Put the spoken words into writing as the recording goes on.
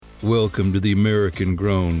Welcome to the American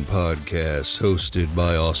Grown Podcast, hosted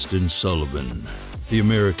by Austin Sullivan. The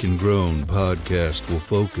American Grown Podcast will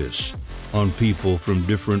focus on people from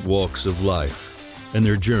different walks of life and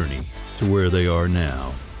their journey to where they are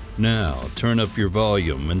now. Now, turn up your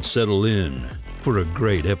volume and settle in for a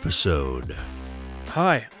great episode.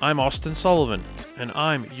 Hi, I'm Austin Sullivan, and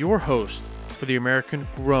I'm your host for the American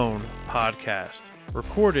Grown Podcast,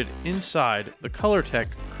 recorded inside the ColorTech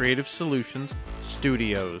Creative Solutions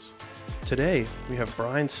Studios. Today, we have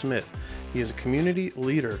Bryan Smith. He is a community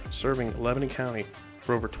leader serving Lebanon County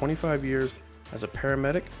for over 25 years as a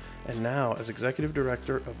paramedic and now as Executive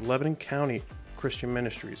Director of Lebanon County Christian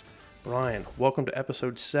Ministries. Bryan, welcome to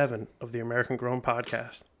episode 7 of the American Grown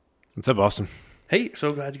Podcast. What's up, Austin? Hey,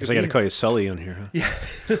 so glad you could be I got to here. call you Sully on here, huh?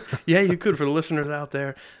 Yeah, yeah, you could for the listeners out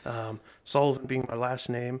there. Sullivan being my last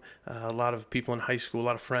name. A lot of people in high school, a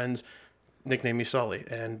lot of friends nicknamed me Sully.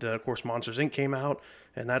 And, of course, Monsters, Inc. came out,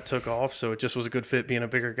 and that took off. So it just was a good fit being a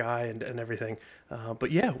bigger guy and everything.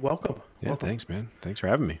 But, yeah, welcome. Yeah, welcome. Thanks, man. Thanks for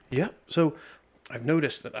having me. Yeah, so I've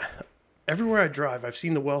noticed that everywhere I drive, I've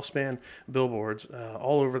seen the WellSpan billboards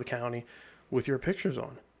all over the county with your pictures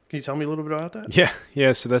on. Can you tell me a little bit about that?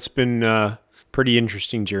 Yeah. So that's been a pretty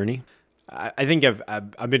interesting journey. I think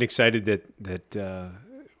I've been excited that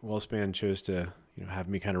WellSpan chose to have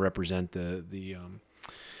me kind of represent the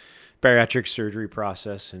bariatric surgery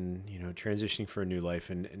process and transitioning for a new life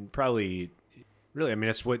and probably really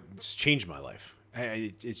that's what's changed my life.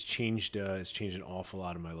 It's changed an awful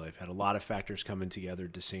lot of my life. Had a lot of factors coming together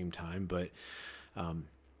at the same time, but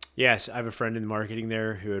yes, I have a friend in marketing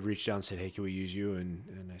there who had reached out and said, "Hey, can we use you?"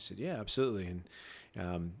 And I said, "Yeah, absolutely."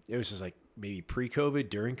 And it was just like maybe pre-COVID,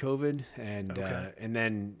 during COVID, and Okay. And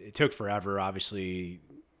then it took forever. Obviously,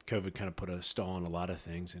 COVID kind of put a stall on a lot of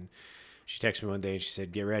things. And she texted me one day and she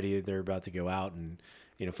said, "Get ready, they're about to go out." And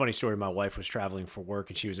funny story, my wife was traveling for work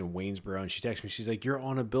and she was in Waynesboro, and she texted me. She's like, "You're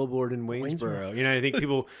on a billboard in Waynesboro." I think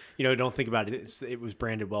people don't think about it. It was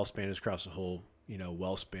branded WellSpan. It was across the whole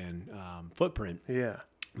WellSpan footprint. Yeah.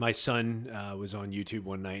 My son was on YouTube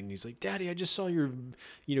one night and he's like, "Daddy, I just saw your,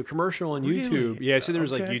 commercial on Really? YouTube." Yeah, so there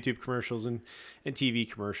was like Okay. YouTube commercials and TV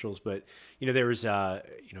commercials, but there was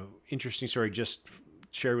interesting story just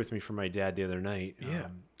shared with me from my dad the other night. Yeah.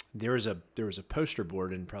 There was a poster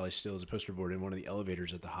board, and probably still is a poster board in one of the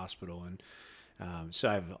elevators at the hospital, and so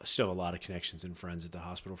I still have a lot of connections and friends at the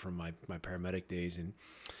hospital from my paramedic days, and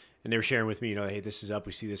they were sharing with me, "Hey, this is up.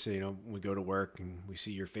 We see this, we go to work and we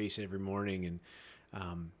see your face every morning." And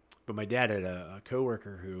but my dad had a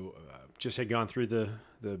coworker who just had gone through the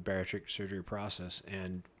bariatric surgery process,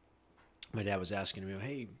 and my dad was asking me,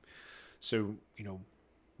 "Hey, so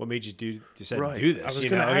what made you decide to do this?" I was going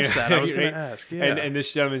to ask that. I was going to ask. Yeah. And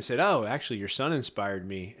this gentleman said, "Oh, actually, your son inspired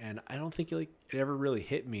me." And I don't think it ever really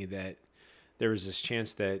hit me that there was this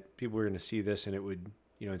chance that people were going to see this and it would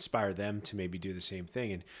inspire them to maybe do the same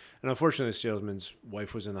thing. And unfortunately, this gentleman's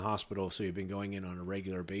wife was in the hospital, so he'd been going in on a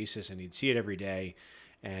regular basis, and he'd see it every day.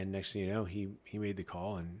 And next thing you know, he made the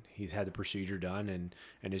call, and he's had the procedure done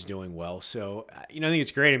and is doing well. So I think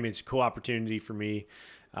it's great. It's a cool opportunity for me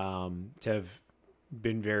to have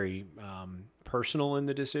been very personal in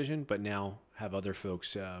the decision, but now have other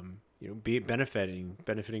folks be benefiting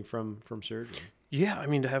from surgery. Yeah,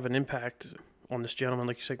 to have an impact on this gentleman,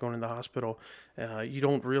 like you said, going in the hospital, you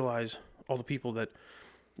don't realize all the people that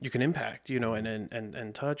you can impact,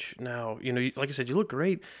 and touch. Now, like I said, you look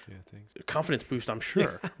great. Yeah, thanks. Confidence boost, I'm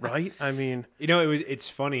sure, right? It's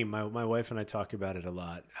funny. My wife and I talk about it a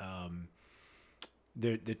lot.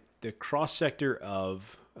 The cross sector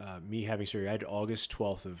of me having surgery, I had August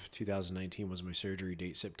 12th of 2019 was my surgery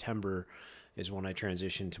date. September is when I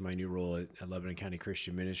transitioned to my new role at Lebanon County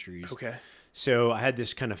Christian Ministries. Okay. So I had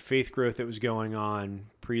this kind of faith growth that was going on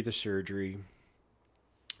pre the surgery.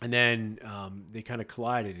 And then they kind of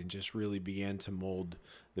collided and just really began to mold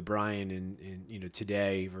the Bryan in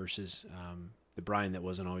today versus the Bryan that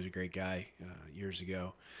wasn't always a great guy years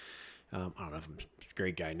ago. I don't know if I'm a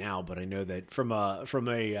great guy now, but I know that from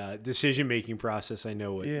a decision making process, I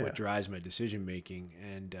know what drives my decision making,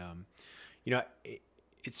 and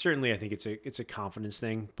it's certainly, I think it's a confidence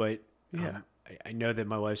thing, but I know that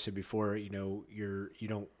my wife said before, you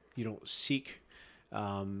don't seek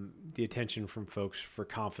the attention from folks for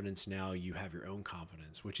confidence. Now you have your own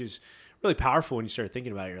confidence, which is really powerful when you start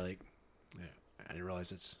thinking about it. You're like, I didn't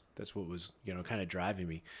realize that's what was kind of driving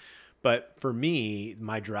me. But for me,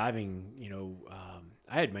 my driving,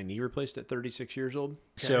 I had my knee replaced at 36 years old.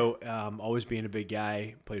 Okay. So always being a big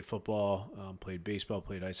guy, played football, played baseball,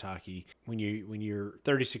 played ice hockey. When you're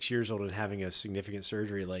 36 years old and having a significant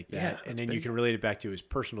surgery like that, and then you can relate it back to his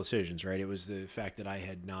personal decisions, right? It was the fact that I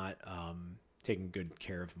had not taking good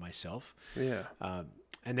care of myself. Yeah.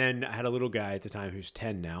 And then I had a little guy at the time who's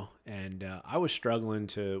 10 now, and I was struggling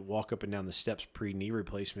to walk up and down the steps pre-knee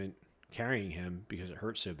replacement carrying him because it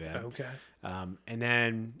hurt so bad. Okay. And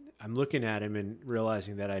then I'm looking at him and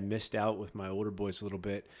realizing that I missed out with my older boys a little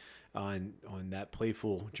bit on that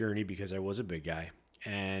playful journey because I was a big guy.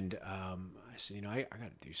 And I said, I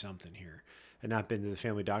got to do something here. I'd not been to the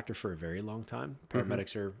family doctor for a very long time.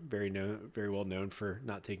 Paramedics are very well known for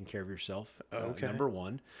not taking care of yourself. Okay. Number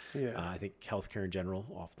one. Yeah. I think healthcare in general,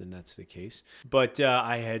 often that's the case. But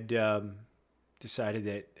I had decided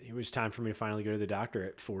that it was time for me to finally go to the doctor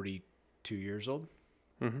at 42 years old.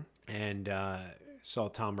 And saw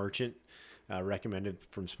Tom Merchant, recommended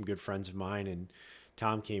from some good friends of mine. And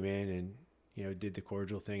Tom came in and, did the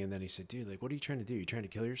cordial thing. And then he said, dude, like, what are you trying to do? You trying to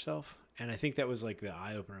kill yourself? And I think that was like the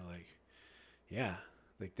eye opener, like, yeah,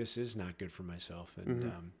 like this is not good for myself.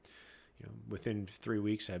 And, within 3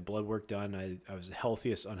 weeks I had blood work done. I was the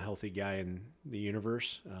healthiest unhealthy guy in the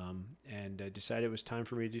universe. And I decided it was time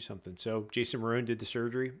for me to do something. So Jason Maroon did the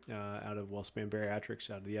surgery, out of Wellspan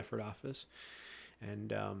Bariatrics, out of the Effort office.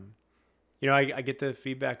 And, I get the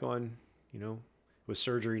feedback on, was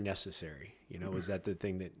surgery necessary? Was that the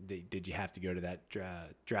thing that did you have to go to that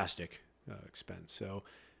drastic expense? So,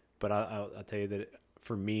 but I'll tell you that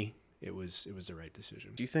for me, it was the right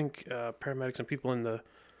decision. Do you think paramedics and people in the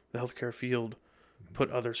healthcare field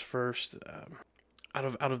put others first out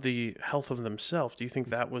of the health of themselves? Do you think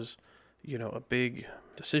that was, a big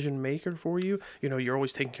decision maker for you? You're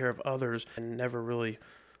always taking care of others and never really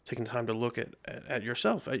taking the time to look at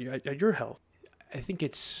yourself, at your health. I think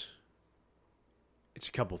it's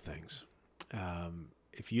a couple things.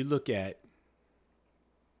 If you look at,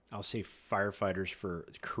 I'll say firefighters for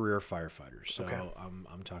career firefighters. So okay.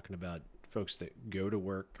 I'm talking about folks that go to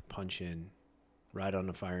work, punch in, ride on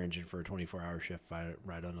a fire engine for a 24-hour shift,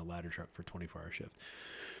 ride on a ladder truck for a 24-hour shift.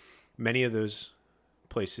 Many of those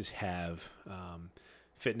places have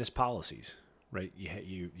fitness policies, right?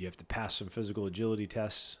 You have to pass some physical agility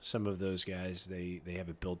tests. Some of those guys, they have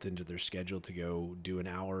it built into their schedule to go do an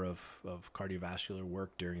hour of cardiovascular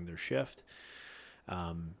work during their shift.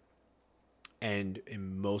 And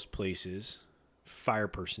in most places, fire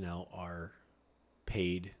personnel are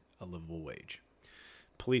paid a livable wage.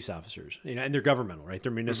 Police officers, and they're governmental, right?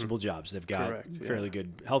 They're municipal jobs. They've got fairly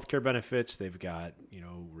good healthcare benefits. They've got,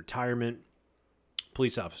 retirement.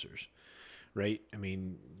 Police officers, right? I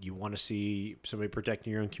mean, you want to see somebody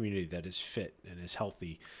protecting your own community that is fit and is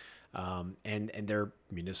healthy. And they're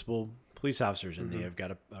municipal police officers, and they have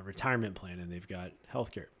got a retirement plan, and they've got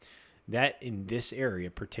healthcare. That in this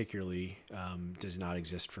area particularly does not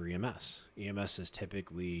exist for EMS. EMS is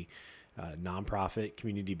typically nonprofit,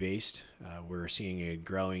 community-based. We're seeing a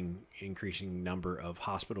increasing number of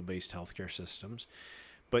hospital-based healthcare systems,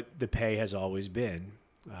 but the pay has always been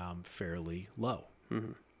fairly low.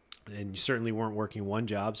 And you certainly weren't working one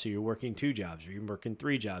job, so you're working two jobs, or you're working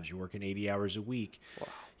three jobs. You're working 80 hours a week. Wow.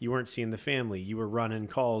 You weren't seeing the family. You were running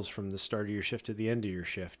calls from the start of your shift to the end of your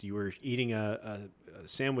shift. You were eating a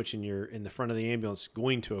sandwich in the front of the ambulance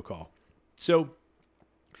going to a call. So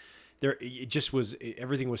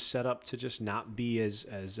everything was set up to just not be as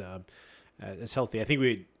healthy. I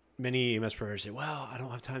think many EMS providers say, well, I don't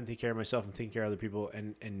have time to take care of myself. I'm taking care of other people.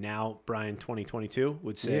 And now Bryan 2022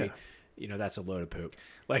 would say, that's a load of poop.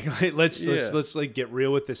 Like, let's like get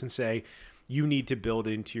real with this and say, you need to build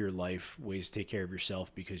into your life ways to take care of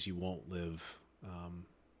yourself, because you won't live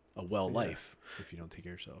a life if you don't take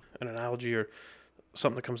care of yourself. An analogy or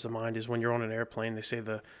something that comes to mind is when you're on an airplane, they say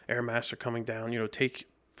the air masks are coming down,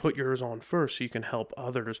 put yours on first so you can help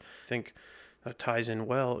others. I think that ties in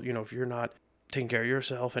well. If you're not taking care of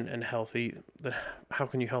yourself and healthy, then how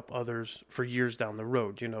can you help others for years down the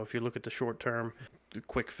road? If you look at the short term, the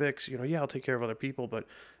quick fix, I'll take care of other people, but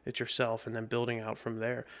it's yourself, and then building out from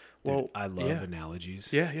there. Well, dude, I love analogies.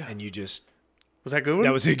 Yeah. And you just... Was that good?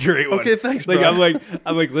 That was a great one. Okay, thanks, bro. Like,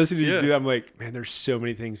 I'm like listening to you do. I'm like, man, there's so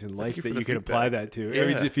many things in life that you can apply that to. Yeah. I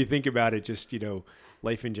mean, if you think about it, just,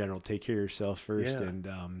 life in general, take care of yourself first, and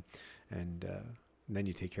then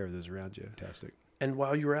you take care of those around you. Fantastic. And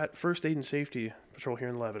while you were at First Aid and Safety Patrol here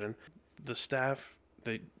in Lebanon, the staff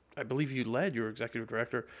that I believe you led, your executive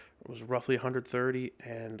director, was roughly 130,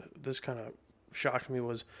 and this kind of shocked me,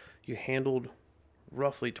 was you handled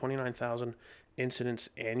roughly 29,000 incidents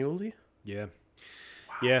annually? Yeah.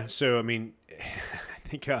 Wow. Yeah. So, I mean, I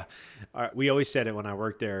think we always said it when I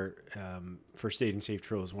worked there, First Aid and Safety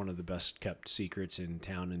Patrol was one of the best kept secrets in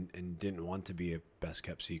town, and didn't want to be a best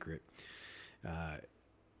kept secret.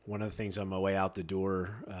 One of the things on my way out the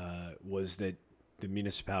door was that the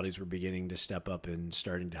municipalities were beginning to step up and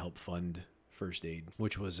starting to help fund first aid,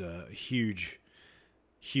 which was a huge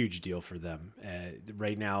deal for them.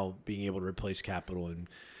 Right now, being able to replace capital and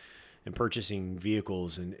purchasing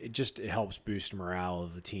vehicles, and it helps boost morale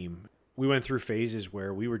of the team. We went through phases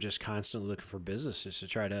where we were just constantly looking for businesses to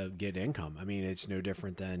try to get income. I mean, it's no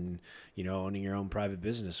different than, owning your own private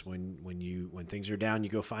business. When things are down,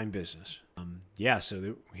 you go find business.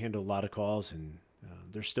 So we handle a lot of calls, and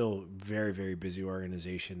they're still a very, very busy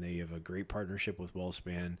organization. They have a great partnership with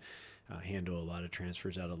WellSpan, handle a lot of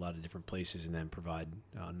transfers out of a lot of different places, and then provide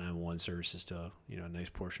 911 services to a nice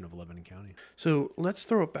portion of Lebanon County. So let's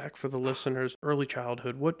throw it back for the listeners. Early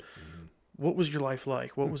childhood, what was your life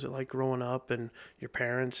like? What was it like growing up, and your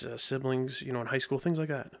parents, siblings, in high school, things like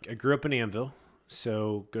that? I grew up in Annville,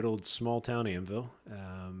 so good old small town Annville.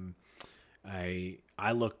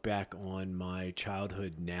 I look back on my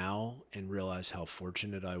childhood now and realize how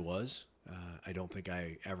fortunate I was. I don't think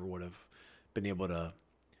I ever would have been able to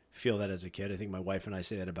feel that as a kid. I think my wife and I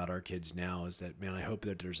say that about our kids now, is that, man, I hope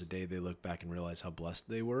that there's a day they look back and realize how blessed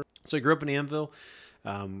they were. So I grew up in Annville.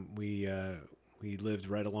 We lived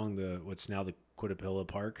right along what's now the Quittapahilla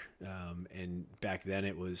Park. And back then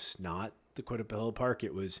it was not the Quittapahilla Park.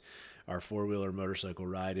 It was our four-wheeler motorcycle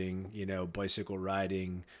riding, bicycle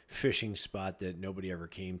riding, fishing spot that nobody ever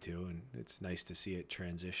came to. And it's nice to see it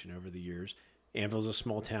transition over the years. Annville's a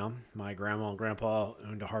small town. My grandma and grandpa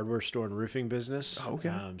owned a hardware store and roofing business.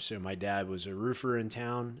 Okay. So my dad was a roofer in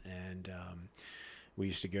town, and we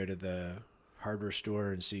used to go to the hardware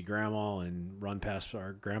store and see grandma, and run past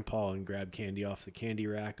our grandpa and grab candy off the candy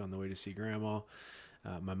rack on the way to see grandma.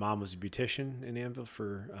 My mom was a beautician in Annville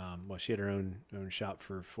for, she had her own shop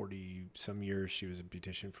for 40 some years. She was a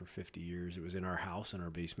beautician for 50 years. It was in our house, in our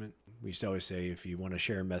basement. We used to always say, if you want to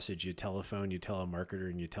share a message, you telephone, you tell a marketer,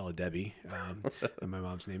 and you tell a Debbie. And my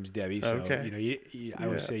mom's name's Debbie. So, Okay. I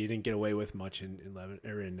always say you didn't get away with much in Lebanon,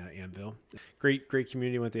 or in Annville. Great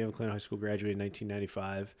community. Went to Annville Clinton High School, graduated in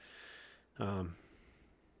 1995.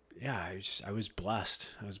 I was blessed.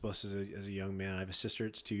 I was blessed as a young man. I have a sister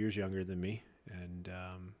that's 2 years younger than me. And,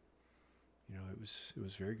 it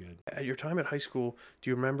was very good. At your time at high school, do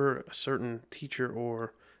you remember a certain teacher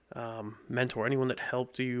or mentor, anyone that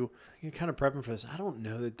helped you? You're kind of prepping for this. I don't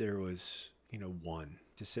know that there was, one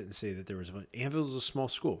to sit and say that there was one. Annville is a small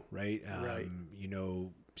school, right? Right.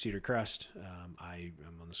 Cedar Crest. I'm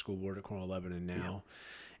on the school board at Cornwall, Lebanon now.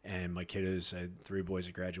 Yeah. And my kiddos, I had 3 boys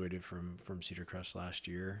that graduated from Cedar Crest last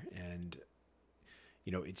year. And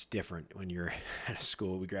it's different when you're at a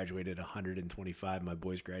school. We graduated 125. My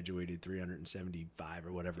boys graduated 375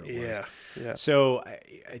 or whatever it was. Yeah. So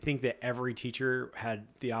I think that every teacher had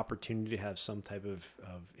the opportunity to have some type of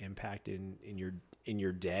impact in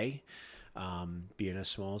your day, being as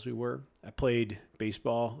small as we were. I played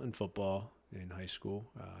baseball and football in high school.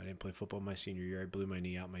 I didn't play football my senior year. I blew my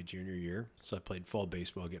knee out my junior year. So I played fall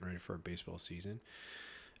baseball, getting ready for a baseball season.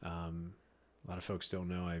 A lot of folks don't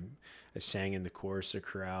know I sang in the chorus, the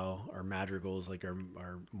chorale, our madrigals, like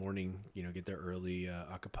our morning, get there early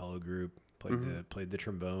a cappella group, played the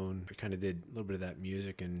trombone. We kind of did a little bit of that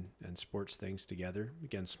music and sports things together.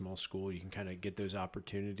 Again, small school, you can kind of get those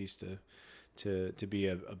opportunities to be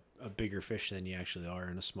a bigger fish than you actually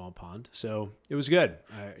are in a small pond. So it was good.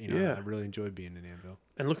 I really enjoyed being in Annville.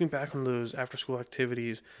 And looking back on those after school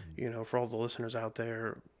activities, for all the listeners out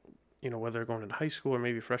there, whether they're going into high school or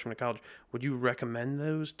maybe freshman to college, would you recommend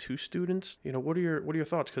those to students? What are your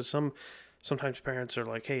thoughts? Because sometimes parents are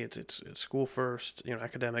like, hey, it's school first,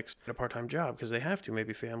 academics, a part-time job, because they have to.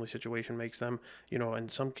 Maybe family situation makes them,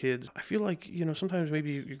 and some kids, I feel like, sometimes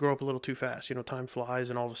maybe you grow up a little too fast. Time flies,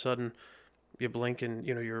 and all of a sudden you blink and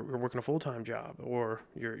you're working a full-time job, or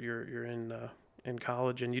you're in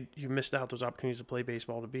college, and you missed out those opportunities to play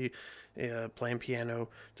baseball, to be playing piano,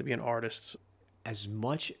 to be an artist. As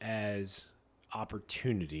much as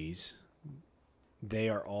opportunities, they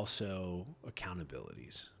are also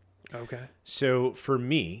accountabilities. Okay. So for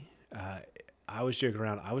me, I was joking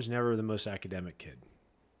around. I was never the most academic kid.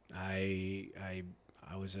 I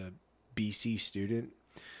was a BC student.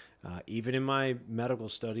 Even in my medical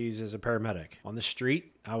studies as a paramedic, on the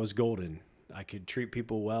street, I was golden. I could treat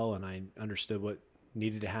people well, and I understood what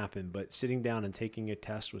needed to happen. But sitting down and taking a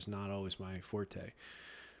test was not always my forte.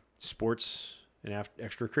 Sports and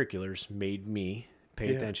extracurriculars made me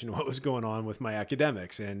pay attention to what was going on with my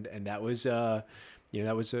academics, and that was that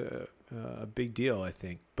was a big deal, I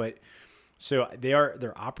think. But so there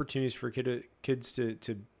are opportunities for kids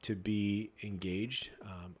to be engaged.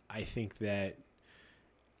 I think that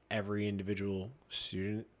every individual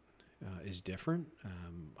student is different.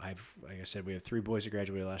 Like I said, we have 3 boys that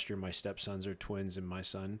graduated last year. My stepsons are twins, and my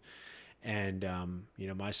son. And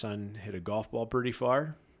my son hit a golf ball pretty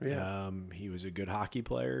far. Yeah. He was a good hockey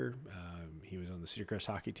player. He was on the Cedar Crest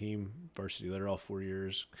hockey team, varsity leader all 4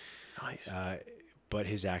 years. Nice. But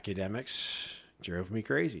his academics drove me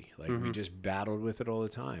crazy. Like we just battled with it all the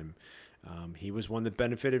time. He was one that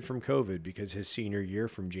benefited from COVID because his senior year,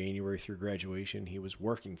 from January through graduation, he was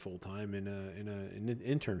working full time in an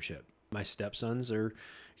internship. My stepsons are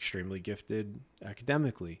extremely gifted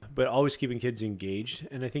academically, but always keeping kids engaged.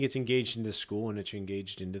 And I think it's engaged into school and it's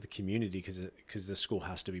engaged into the community because the school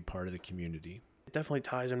has to be part of the community. It definitely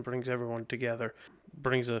ties and brings everyone together,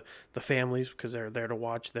 brings the families because they're there to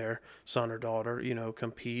watch their son or daughter,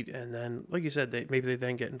 compete. And then, like you said, maybe they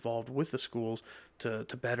then get involved with the schools to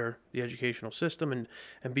better the educational system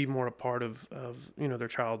and be more a part of their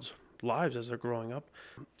child's lives as they're growing up.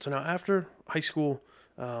 So now after high school,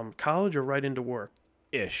 college or right into work?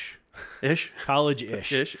 Ish.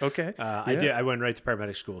 College-ish. Ish. Okay. I went right to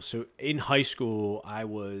paramedic school. So in high school, I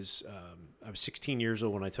was 16 years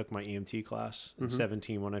old when I took my EMT class, and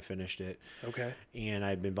 17 when I finished it. Okay. And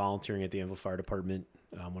I'd been volunteering at the Anvil Fire Department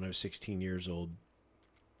when I was 16 years old,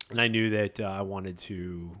 and I knew that I wanted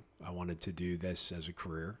to do this as a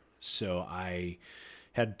career. So I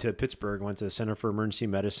head to Pittsburgh, went to the Center for Emergency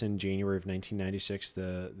Medicine, January of 1996,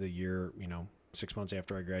 the year 6 months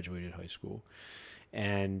after I graduated high school.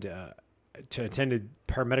 And to attend a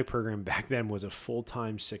paramedic program back then was a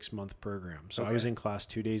full-time 6-month program. So I was in class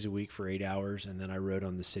 2 days a week for 8 hours, and then I rode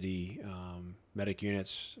on the city medic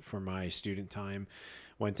units for my student time.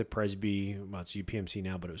 Went to Presby, well, it's UPMC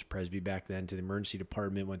now, but it was Presby back then, to the emergency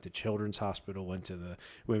department, went to Children's Hospital, went to the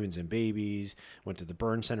Women's and Babies, went to the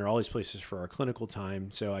Burn Center, all these places for our clinical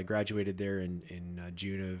time. So I graduated there in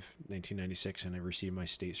June of 1996, and I received my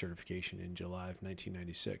state certification in July of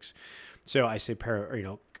 1996. So I say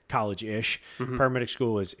college-ish. Paramedic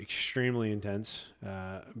school is extremely intense,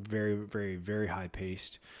 very, very, very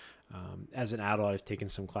high-paced. As an adult, I've taken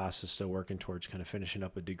some classes, still working towards kind of finishing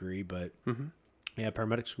up a degree, but... Yeah,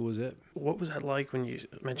 paramedic school is it. What was that like when you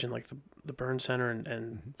mentioned like the burn center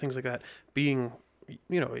and things like that? Being,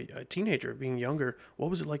 a teenager, being younger, what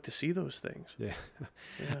was it like to see those things? Yeah.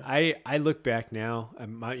 I look back now,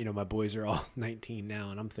 and my boys are all 19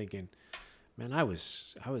 now, and I'm thinking, man, I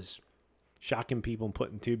was shocking people and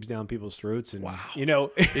putting tubes down people's throats, and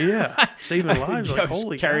saving lives. Like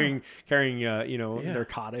holy carrying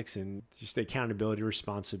narcotics and just the accountability,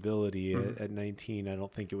 responsibility at 19. I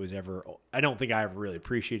don't think I ever really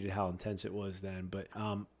appreciated how intense it was then. But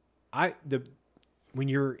when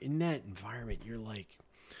you're in that environment, you're like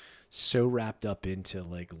so wrapped up into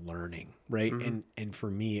like learning, right? And for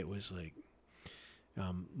me, it was like.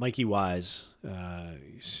 Mikey Wise.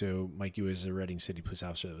 So Mikey was a Reading City police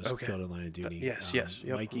officer that was killed in line of duty. Yes. Yep.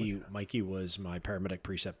 Mikey was my paramedic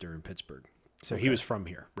preceptor in Pittsburgh. So he was from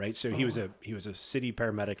here, right? So he was a city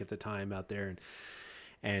paramedic at the time out there,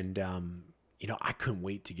 and I couldn't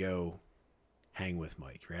wait to go hang with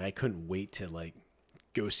Mike, right? I couldn't wait to like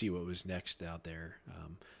go see what was next out there.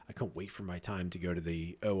 I couldn't wait for my time to go to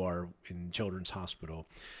the OR in Children's Hospital.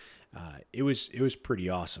 It was pretty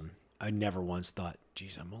awesome. I never once thought,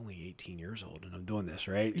 geez, I'm only 18 years old and I'm doing this,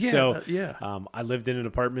 right? Yeah, so I lived in an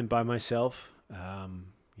apartment by myself.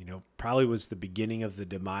 Probably was the beginning of the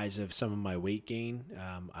demise of some of my weight gain.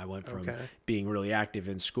 I went from being really active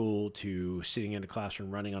in school to sitting in a classroom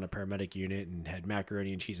running on a paramedic unit and had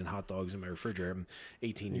macaroni and cheese and hot dogs in my refrigerator. I'm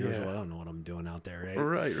 18 years old. I don't know what I'm doing out there,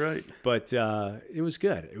 right? Right. But it was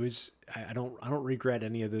good. It was. I don't regret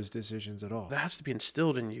any of those decisions at all. That has to be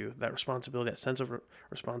instilled in you, that responsibility, that sense of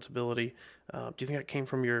responsibility. Do you think that came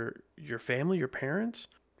from your family, your parents?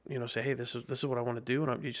 Say, hey, this is what I want to do,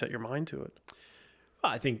 and you set your mind to it.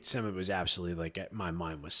 I think some of it was absolutely like my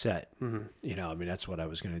mind was set. That's what I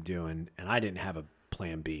was going to do. And I didn't have a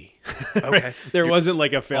plan B. Okay. There wasn't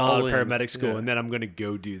like a fail out of paramedic school and then I'm going to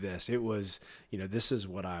go do this. It was, this is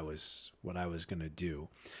what I was going to do.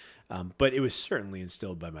 But it was certainly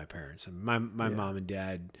instilled by my parents. And my mom and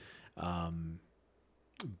dad,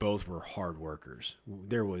 both were hard workers.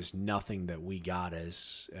 There was nothing that we got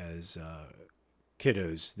as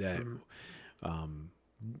kiddos that,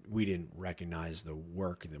 we didn't recognize the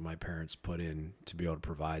work that my parents put in to be able to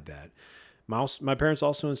provide that. My parents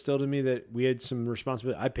also instilled in me that we had some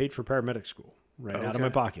responsibility. I paid for paramedic school out of my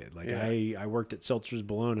pocket. I worked at Seltzer's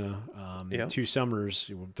Bologna 2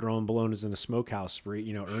 summers, throwing bolognas in a smokehouse,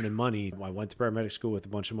 earning money. I went to paramedic school with a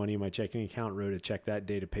bunch of money in my checking account, wrote a check that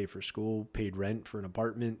day to pay for school, paid rent for an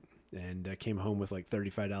apartment, and came home with like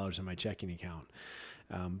 $35 in my checking account.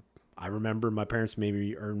 I remember my parents made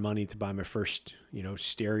me earn money to buy my first,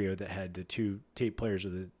 stereo that had the 2 tape players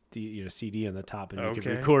with a CD on the top, and you could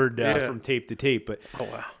record from tape to tape. But oh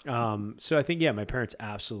wow! So I think my parents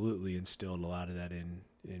absolutely instilled a lot of that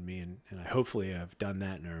in me, and I hopefully I've done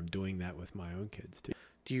that, and I'm doing that with my own kids too.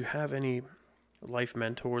 Do you have any life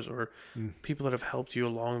mentors or people that have helped you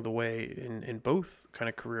along the way in both kind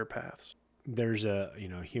of career paths? There's a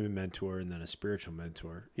human mentor and then a spiritual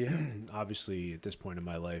mentor. Yeah. Obviously, at this point in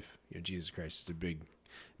my life, Jesus Christ is a big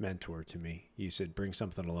mentor to me. You said bring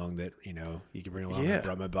something along that you can bring along. Yeah. I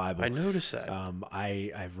brought my Bible. I noticed that.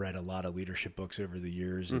 I've read a lot of leadership books over the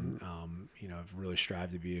years, and I've really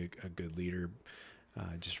strived to be a good leader.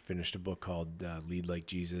 Just finished a book called Lead Like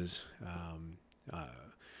Jesus.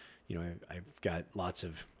 I've got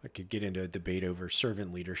I could get into a debate over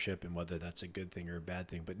servant leadership and whether that's a good thing or a bad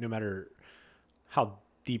thing. But no matter how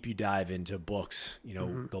deep you dive into books,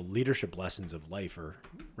 the leadership lessons of life are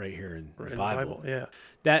right here in the Bible. Yeah.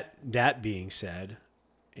 That being said,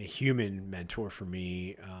 a human mentor for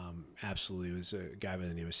me absolutely was a guy by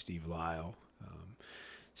the name of Steve Lyle.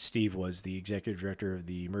 Steve was the executive director of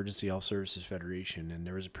the Emergency Health Services Federation, and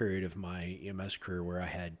there was a period of my EMS career where I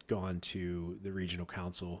had gone to the regional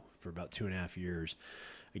council for about 2.5 years.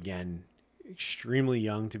 Again, extremely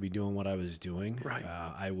young to be doing what I was doing. Right.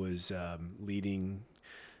 I was leading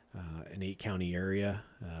an 8-county area,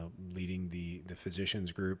 leading the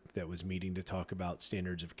physicians group that was meeting to talk about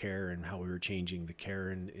standards of care and how we were changing the care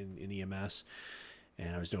in EMS.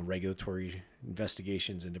 And I was doing regulatory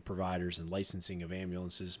investigations into providers and licensing of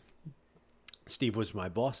ambulances. Steve was my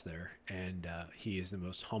boss there, and he is the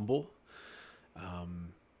most humble,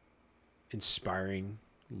 inspiring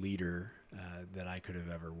leader that I could have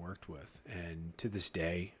ever worked with. And to this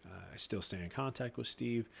day, I still stay in contact with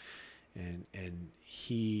Steve. And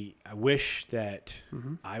I wish that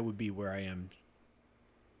I would be where I am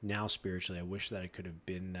now spiritually. I wish that I could have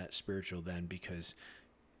been that spiritual then, because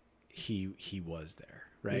he was there,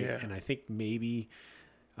 right? Yeah. And I think maybe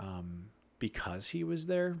because he was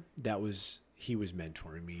there, he was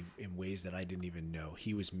mentoring me in ways that I didn't even know.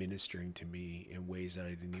 He was ministering to me in ways that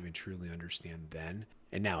I didn't even truly understand then,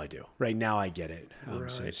 and now I do. Right now I get it. Right.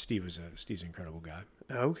 So Steve's an incredible guy.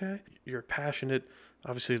 Okay. You're passionate,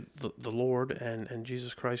 obviously, the Lord and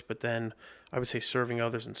Jesus Christ, but then I would say serving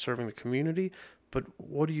others and serving the community. But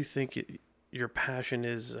what do you think your passion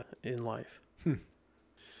is in life?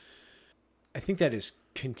 I think that is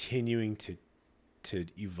continuing to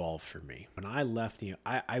evolve for me. When I left,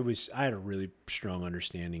 I had a really strong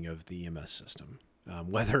understanding of the EMS system.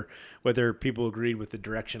 Whether people agreed with the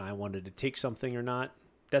direction I wanted to take something or not,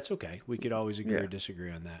 that's okay. We could always agree or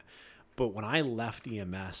disagree on that. But when I left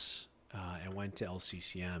EMS and went to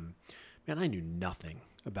LCCM, man, I knew nothing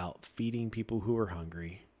about feeding people who were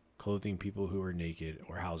hungry, clothing people who were naked,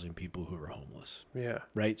 or housing people who were homeless. Yeah.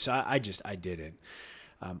 Right. So I didn't.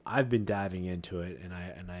 I've been diving into it, and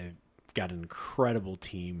I've got an incredible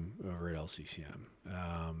team over at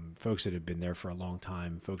LCCM. Folks that have been there for a long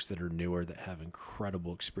time, folks that are newer that have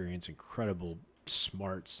incredible experience, incredible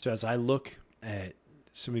smarts. So as I look at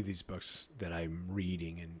some of these books that I'm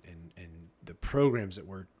reading and the programs that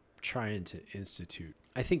we're trying to institute,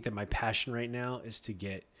 I think that my passion right now is to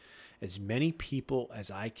get as many people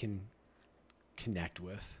as I can connect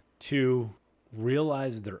with to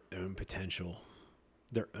realize their own potential,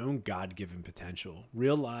 their own God-given potential,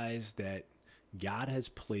 realize that God has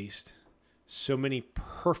placed so many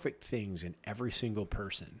perfect things in every single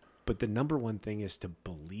person. But the number one thing is to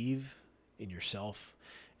believe in yourself,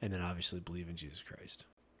 and then obviously believe in Jesus Christ.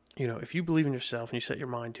 If you believe in yourself and you set your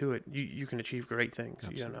mind to it, you can achieve great things,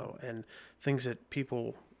 Absolutely. and things that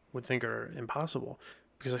people would think are impossible.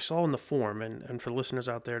 Because I saw in the form, and for listeners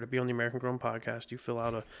out there, to be on the American Grown podcast, you fill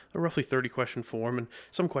out a roughly 30-question form, and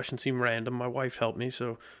some questions seem random. My wife helped me,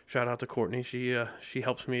 so shout out to Courtney. She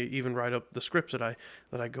helps me even write up the scripts that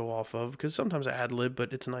I go off of, because sometimes I ad-lib,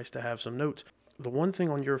 but it's nice to have some notes. The one thing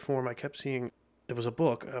on your form I kept seeing, it was a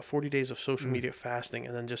book, 40 Days of Social Media Fasting,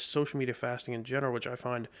 and then just social media fasting in general, which I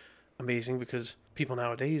find amazing, because people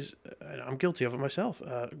nowadays, and I'm guilty of it myself,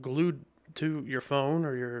 glued to your phone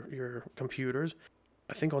or your computers.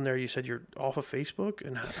 I think on there you said you're off of Facebook,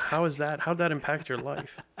 and how'd that impact your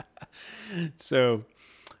life? So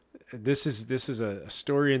this is a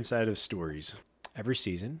story inside of stories. Every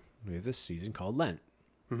season, we have this season called Lent,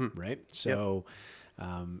 right? So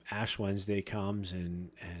Ash Wednesday comes,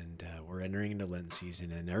 and we're entering into Lent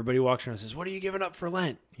season, and everybody walks around and says, "What are you giving up for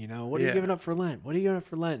Lent? What are you giving up for Lent? What are you giving up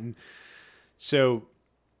for Lent?" And so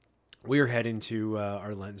we are heading to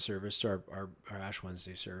our Lenten service, our Ash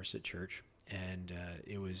Wednesday service at church. And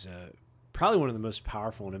it was probably one of the most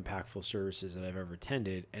powerful and impactful services that I've ever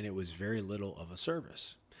attended, and it was very little of a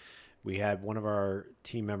service. We had one of our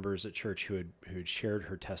team members at church who had shared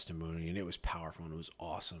her testimony, and it was powerful and it was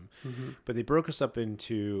awesome. But they broke us up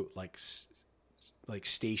into like like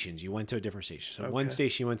stations. You went to a different station. So Okay. one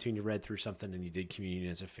station you went to and you read through something and you did communion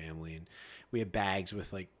as a family. And we had bags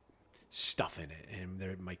with like stuff in it. And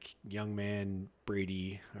there, my young man,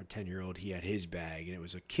 Brady, our 10-year-old, he had his bag and it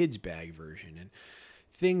was a kid's bag version. And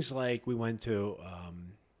things like we went to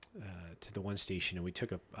the one station and we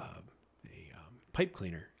took a pipe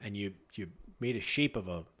cleaner and you made a shape of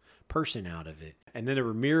a person out of it. And then there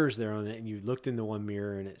were mirrors there on it, and you looked in the one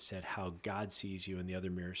mirror and it said how God sees you, and the other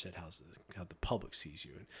mirror said how the public sees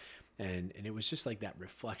you. And it was just like that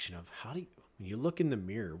reflection of when you look in the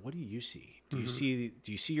mirror, what do you see? Do you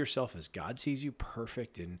see yourself as God sees you,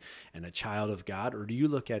 perfect and a child of God? Or do you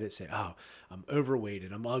look at it and say, oh, I'm overweight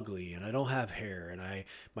and I'm ugly and I don't have hair and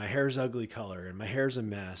my hair's ugly color and my hair's a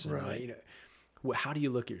mess. And Right. how do you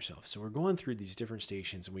look at yourself? So we're going through these different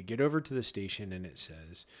stations, and we get over to the station and it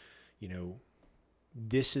says,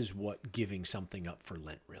 this is what giving something up for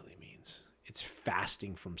Lent really means. It's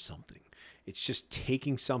fasting from something. It's just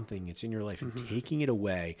taking something that's in your life and taking it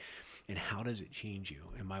away. And how does it change you?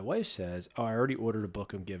 And my wife says, oh, I already ordered a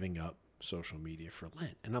book on giving up social media for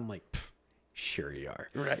Lent. And I'm like, sure you are.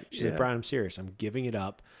 Right. She's like, Bryan, I'm serious. I'm giving it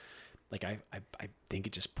up. Like, I think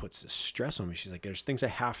it just puts the stress on me. She's like, there's things I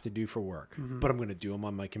have to do for work, but I'm going to do them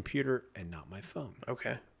on my computer and not my phone.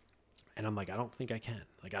 Okay. And I'm like, I don't think I can.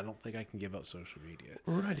 Like, I don't think I can give up social media.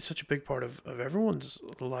 Right. It's such a big part of everyone's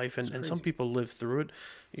life. And some people live through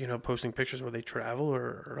it, posting pictures where they travel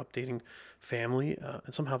or updating family.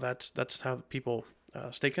 And somehow that's how people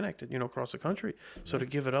stay connected, across the country. So to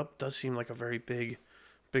give it up does seem like a very big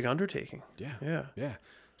undertaking. Yeah.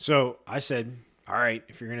 So I said, all right,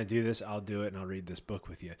 if you're going to do this, I'll do it, and I'll read this book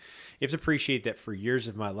with you. You have to appreciate that for years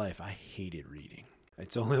of my life, I hated reading.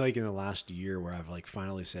 It's only like in the last year where I've like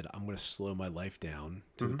finally said, I'm going to slow my life down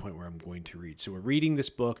to the point where I'm going to read. So we're reading this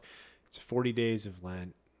book. It's 40 days of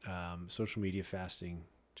Lent, social media fasting.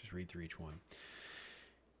 Just read through each one.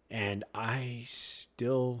 And I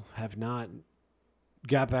still have not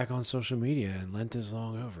got back on social media, and Lent is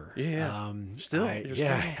long over. Yeah.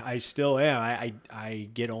 I still am. I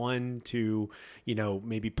get on to,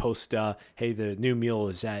 maybe post, hey, the new meal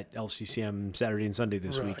is at LCCM Saturday and Sunday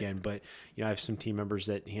this weekend. But, I have some team members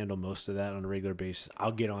that handle most of that on a regular basis.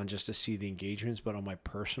 I'll get on just to see the engagements. But on my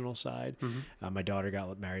personal side, my daughter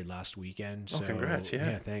got married last weekend. So, congrats.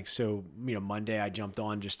 Yeah, thanks. So, Monday I jumped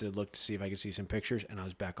on just to look to see if I could see some pictures, and I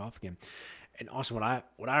was back off again. And also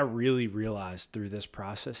what I really realized through this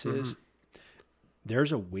process is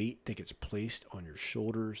there's a weight that gets placed on your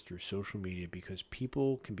shoulders through social media because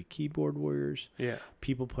people can be keyboard warriors. Yeah.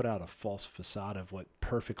 People put out a false facade of what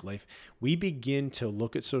perfect life. We begin to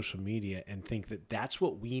look at social media and think that that's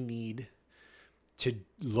what we need to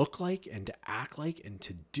look like and to act like and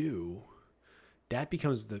to do. That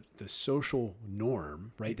becomes the social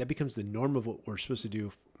norm, right? That becomes the norm of what we're supposed to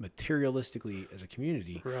do materialistically as a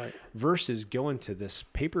community, right? Versus going to this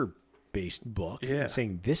paper-based book and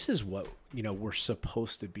saying, this is what, we're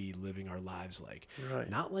supposed to be living our lives like. Right.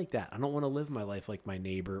 Not like that. I don't want to live my life like my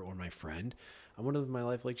neighbor or my friend. I want to live my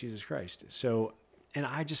life like Jesus Christ. So, and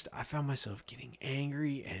I found myself getting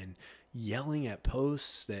angry and yelling at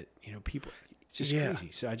posts that, people, just crazy.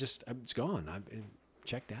 So it's gone. I'm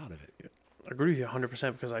checked out of it. I agree with you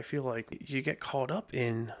 100% because I feel like you get caught up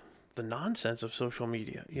in the nonsense of social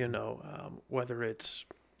media, whether it's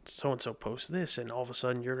so-and-so posts this and all of a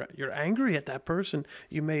sudden you're angry at that person.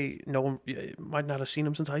 You might not have seen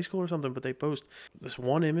them since high school or something, but they post this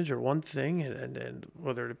one image or one thing and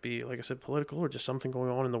whether it be, like I said, political or just something going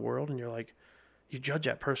on in the world, and you're like, you judge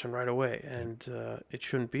that person right away, and it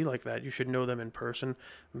shouldn't be like that. You should know them in person,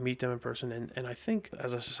 meet them in person, and I think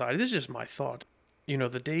as a society, this is just my thought,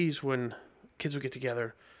 the days when kids would get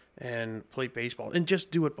together and play baseball and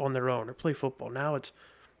just do it on their own or play football. Now it's,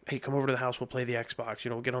 hey, come over to the house, we'll play the Xbox,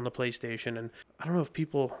 we'll get on the PlayStation. And I don't know if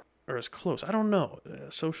people are as close. I don't know.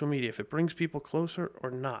 Social media, if it brings people closer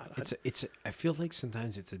or not. I feel like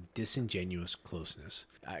sometimes it's a disingenuous closeness.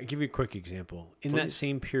 I'll give you a quick example. In that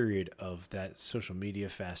same period of that social media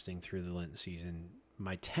fasting through the Lenten season,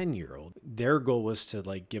 my 10-year-old, their goal was to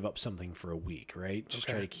give up something for a week, right? Just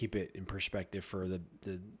try to keep it in perspective for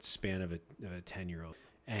the span of a 10-year-old.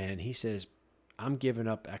 And he says, I'm giving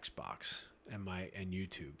up Xbox and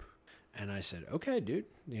YouTube. And I said, okay, dude.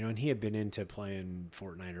 And he had been into playing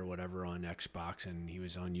Fortnite or whatever on Xbox, and he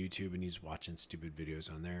was on YouTube and he's watching stupid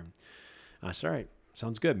videos on there. And I said, all right,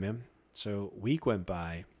 sounds good, man. So a week went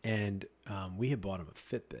by, and we had bought him a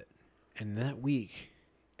Fitbit. And that week,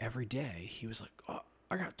 every day, he was like, oh,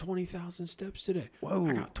 I got 20,000 steps today. Whoa.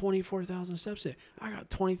 I got 24,000 steps today. I got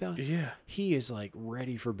 20,000. Yeah. He is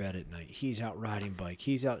ready for bed at night. He's out riding bike.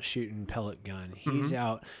 He's out shooting pellet gun. He's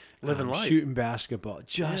out living life, shooting basketball.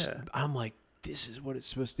 I'm like, this is what it's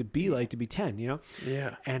supposed to be like to be 10,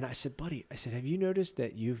 Yeah. And I said, buddy, have you noticed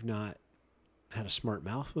that you've not had a smart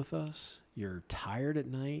mouth with us? You're tired at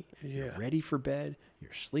night. Yeah. You're ready for bed.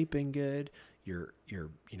 You're sleeping good. You're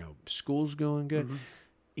school's going good. Mm-hmm.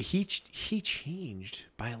 He changed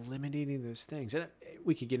by eliminating those things. And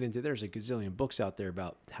we could get into, there's a gazillion books out there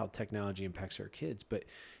about how technology impacts our kids, but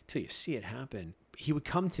until you see it happen, he would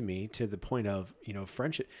come to me to the point of,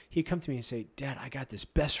 friendship. He'd come to me and say, Dad, I got this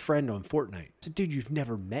best friend on Fortnite. I said, dude, you've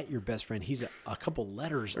never met your best friend. He's a couple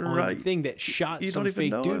letters on the thing that shot some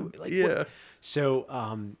fake dude. Like, yeah. what?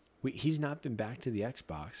 So he's not been back to the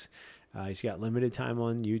Xbox. He's got limited time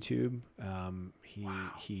on YouTube.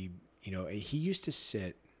 He used to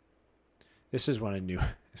sit. This is when I knew.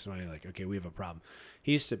 This is when I like, okay, we have a problem.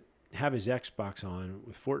 He used to have his Xbox on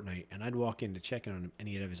with Fortnite, and I'd walk in to check on him, and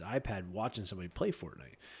he'd have his iPad watching somebody play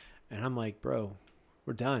Fortnite, and I'm like, bro,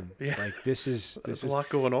 we're done. Yeah. Like this is a lot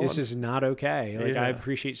going on. This is not okay. Like Yeah. I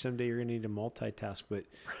appreciate someday you're gonna need to multitask, but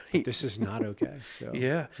this is not okay. So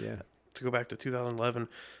Yeah. yeah. To go back to 2011,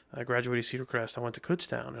 I graduated Cedar Crest. I went to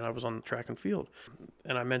Kutztown, and I was on the track and field.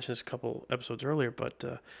 And I mentioned this a couple episodes earlier, but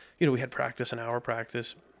we had practice, an hour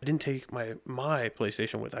practice. I didn't take my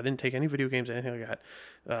PlayStation with. I didn't take any video games, anything like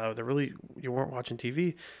that. You weren't watching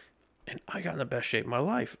TV. And I got in the best shape of my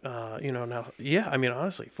life. Now,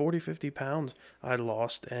 honestly, 40, 50 pounds I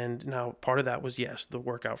lost. And now part of that was, yes, the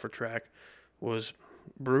workout for track was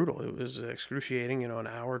brutal. It was excruciating, an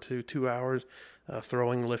hour to 2 hours,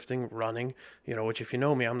 throwing, lifting, running, which if you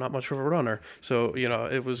know me, I'm not much of a runner. So,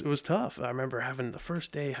 it was tough. I remember the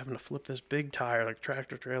first day having to flip this big tire, like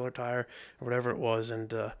tractor trailer tire or whatever it was.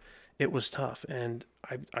 And it was tough. And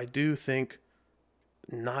I do think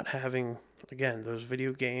not having, again, those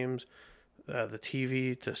video games, the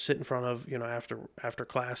TV to sit in front of, after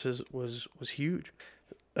classes was huge.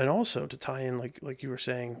 And also to tie in, like you were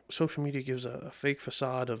saying, social media gives a fake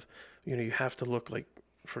facade of, you have to look like,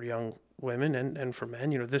 for young women and for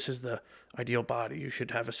men, this is the ideal body. You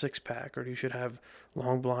should have a six pack, or you should have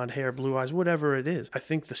long blonde hair, blue eyes, whatever it is. I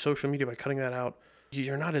think the social media, by cutting that out,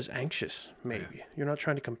 you're not as anxious, maybe. Yeah. You're not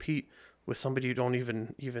trying to compete with somebody you don't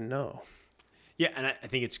even know. Yeah, and I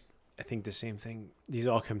think the same thing, these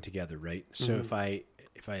all come together, right? So if I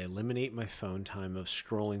eliminate my phone time of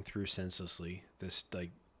scrolling through senselessly, this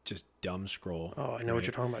like just dumb scroll. Oh, I know what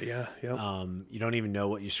you're talking about. Yeah. Yep. You don't even know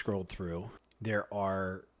what you scrolled through. There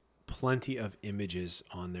are plenty of images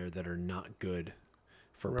on there that are not good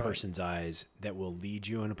for a person's eyes that will lead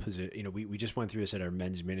you in a position. We just went through this at our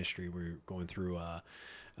men's ministry. We were going through,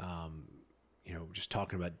 just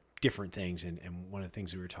talking about different things. And one of the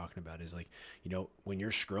things we were talking about is like, when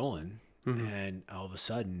you're scrolling and all of a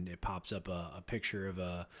sudden it pops up a picture of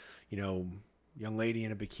a, young lady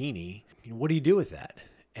in a bikini, what do you do with that?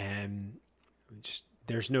 And just,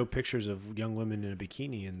 there's no pictures of young women in a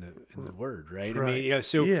bikini in the word, right? I mean,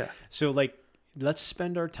 so like, let's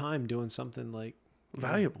spend our time doing something like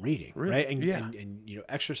valuable reading, right? And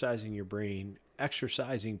exercising your brain,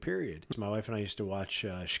 exercising, period. So my wife and I used to watch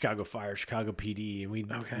Chicago Fire, Chicago PD, and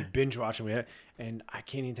we'd binge watch them. And I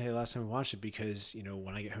can't even tell you the last time we watched it because,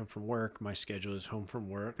 when I get home from work, my schedule is home from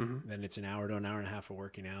work. Then it's an hour to an hour and a half of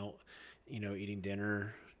working out, eating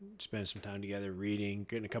dinner, spending some time together, reading,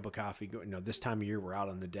 getting a cup of coffee. This time of year we're out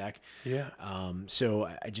on the deck. Yeah. So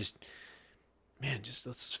I just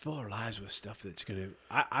let's fill our lives with stuff that's gonna.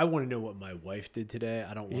 I want to know what my wife did today.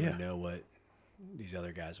 I don't want to know what these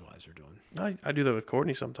other guys' wives are doing. I do that with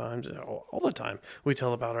Courtney sometimes, all the time. We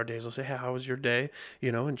tell about our days. I'll say, hey, how was your day?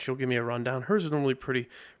 And she'll give me a rundown. Hers is normally pretty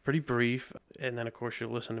brief. And then, of course, she'll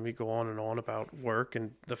listen to me go on and on about work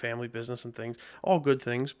and the family business and things. All good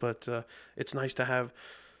things, but it's nice to have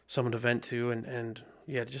someone to vent to and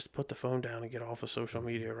just put the phone down and get off of social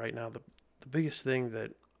media right now. The biggest thing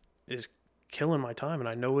that is killing my time, and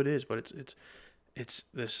I know it is, but it's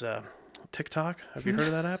this TikTok. Have you heard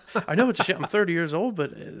of that app? I know I'm 30 years old,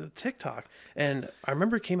 but TikTok. And I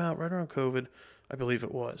remember it came out right around COVID, I believe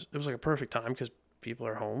it was. It was like a perfect time because people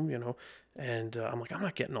are home, and I'm like, I'm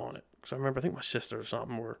not getting on it. Because I remember, I think my sister or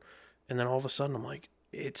something and then all of a sudden I'm like,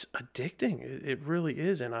 it's addicting. It really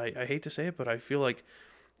is. And I hate to say it, but I feel like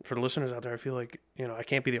for the listeners out there, I feel like, I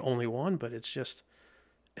can't be the only one, but it's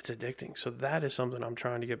addicting. So that is something I'm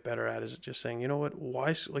trying to get better at, is just saying, what,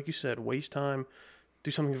 why, like you said, waste time, do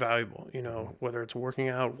something valuable, whether it's working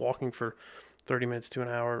out, walking for 30 minutes to an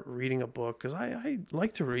hour, reading a book. Cause I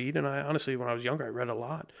like to read. And I honestly, when I was younger, I read a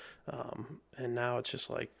lot. And now it's just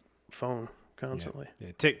like phone constantly.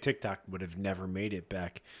 Yeah. TikTok would have never made it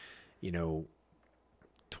back,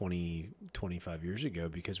 25 years ago,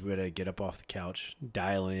 because we had to get up off the couch,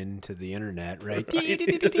 dial in to the internet, right?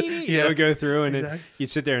 Go through, and you'd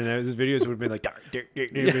sit there, and those videos would have been like,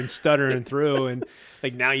 been stuttering through, and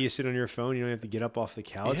like now you sit on your phone, you don't have to get up off the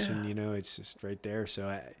couch, and it's just right there. So,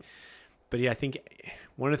 I think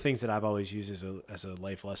one of the things that I've always used as a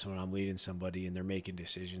life lesson when I'm leading somebody and they're making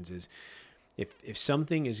decisions is, if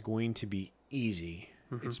something is going to be easy,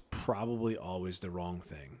 it's probably always the wrong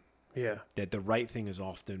thing. Yeah. That the right thing is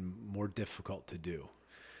often more difficult to do.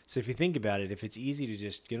 So if you think about it, if it's easy to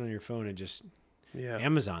just get on your phone and just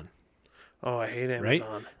Amazon. Oh, I hate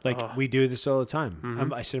Amazon. Right? Like we do this all the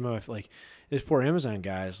time. I say to my wife, like, these poor Amazon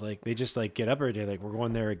guys, like they just like get up every day, like we're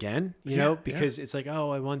going there again, you know, because it's like,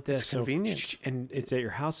 oh, I want this. It's convenient. And it's at your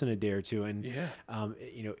house in a day or two. And,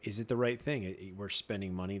 is it the right thing? We're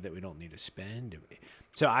spending money that we don't need to spend.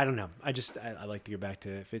 So I don't know. I like to go back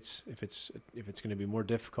to if it's going to be more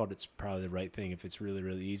difficult, it's probably the right thing. If it's really,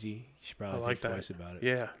 really easy, you should probably think twice about it.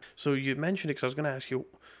 Yeah. So you mentioned it, because I was going to ask you,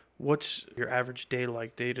 what's your average day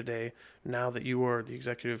like, day to day, now that you are the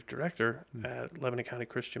executive director at Lebanon County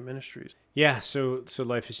Christian Ministries? Yeah. So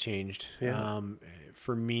life has changed. Yeah.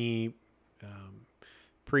 For me,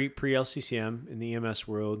 pre LCCM in the EMS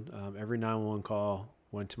world, every 911 call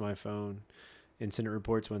went to my phone. Incident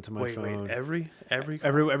reports went to my phone.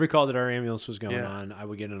 Every call that our ambulance was going on, I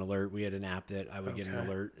would get an alert. We had an app that I would get an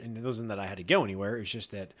alert, and it wasn't that I had to go anywhere. It was just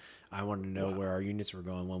that I wanted to know where our units were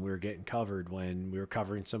going, when we were getting covered, when we were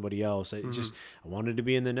covering somebody else. I wanted to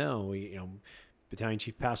be in the know. Battalion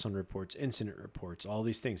chief pass on reports, incident reports, all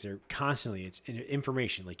these things. They're constantly, it's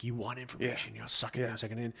information. Like you want information, suck it in, suck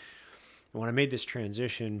it in. And when I made this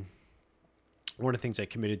transition, one of the things I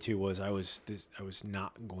committed to was I was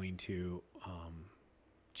not going to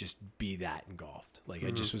just be that engulfed. Like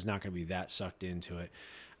I just was not going to be that sucked into it.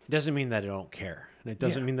 It doesn't mean that I don't care, and it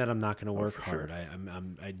doesn't mean that I'm not going to work hard.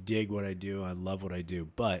 Sure. I dig what I do. I love what I do,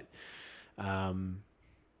 but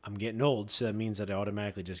I'm getting old, so that means that I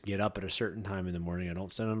automatically just get up at a certain time in the morning. I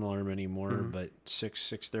don't set an alarm anymore, but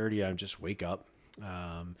 6:30 I just wake up.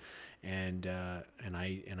 And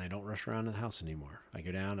I don't rush around in the house anymore. I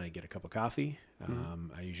go down, I get a cup of coffee.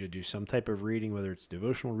 I usually do some type of reading, whether it's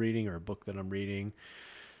devotional reading or a book that I'm reading.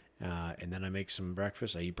 And then I make some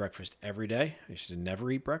breakfast. I eat breakfast every day. I used to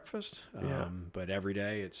never eat breakfast, but every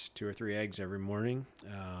day it's 2 or 3 eggs every morning.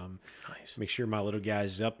 Nice. Make sure my little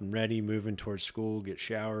guy's up and ready, moving towards school, get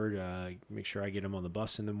showered, make sure I get him on the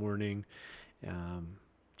bus in the morning.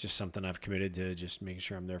 Just something I've committed to, just making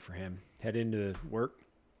sure I'm there for him. Head into work.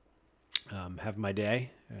 Have my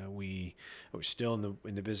day. I was still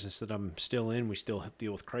in the business that I'm still in. We still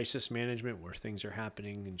deal with crisis management where things are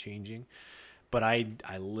happening and changing. But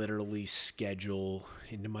I literally schedule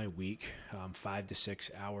into my week 5 to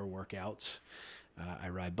 6 hour workouts. I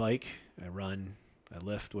ride bike, I run, I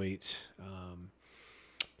lift weights,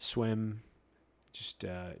 swim. Just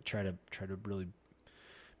try to really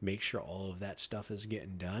make sure all of that stuff is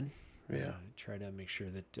getting done. Yeah. Try to make sure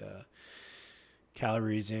that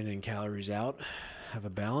calories in and calories out have a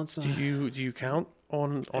balance. Do you count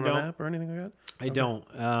on an app or anything like that? I don't.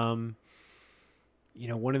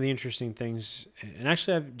 One of the interesting things, and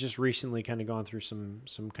actually I've just recently kind of gone through some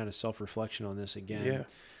kind of self-reflection on this again. Yeah.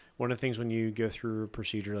 One of the things when you go through a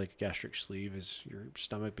procedure like a gastric sleeve is your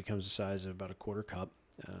stomach becomes the size of about a quarter cup.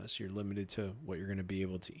 So you're limited to what you're going to be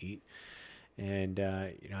able to eat. And,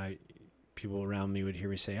 people around me would hear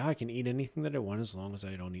me say, I can eat anything that I want as long as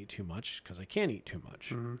I don't eat too much, because I can't eat too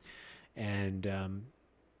much. And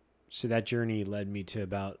so that journey led me to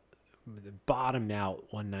about bottomed out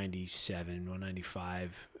 197,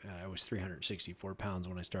 195. I was 364 pounds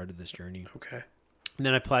when I started this journey. Okay. And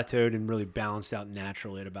then I plateaued and really balanced out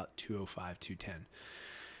naturally at about 205, 210.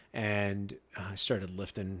 And I started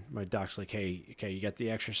lifting. My doc's like, hey, okay, you got the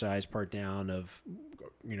exercise part down of,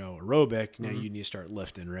 aerobic. Now you need to start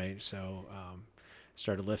lifting, right? So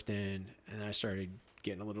started lifting, and then I started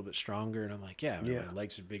getting a little bit stronger. And I'm like, my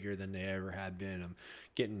legs are bigger than they ever had been.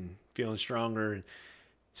 I'm feeling stronger. And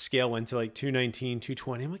scale went to like 219,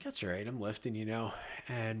 220. I'm like, that's all right. I'm lifting,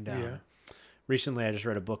 And recently I just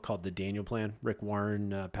read a book called The Daniel Plan. Rick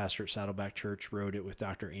Warren, pastor at Saddleback Church, wrote it with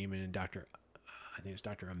Dr. Amen and Dr.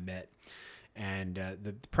 Ahmet. And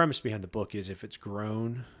the premise behind the book is if it's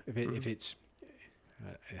grown, if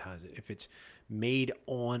it's made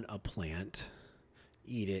on a plant,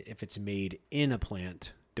 eat it. If it's made in a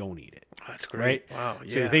plant, don't eat it. That's great. Right? Wow.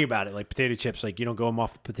 Yeah. So you think about it, like potato chips, like you don't go them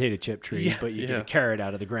off the potato chip tree, but you get a carrot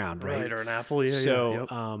out of the ground, right? Right, or an apple. Yeah.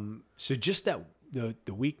 So, so just that the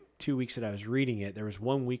 2 weeks that I was reading it, there was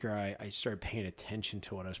 1 week where I started paying attention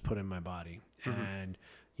to what I was putting in my body, and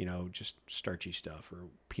just starchy stuff or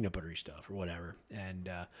peanut buttery stuff or whatever. And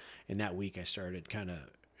in that week, I started kind of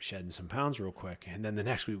shedding some pounds real quick. And then the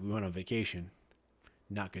next week we went on vacation.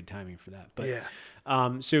 Not good timing for that. But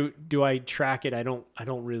so do I track it? I don't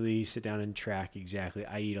really sit down and track exactly.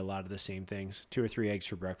 I eat a lot of the same things, 2 or 3 eggs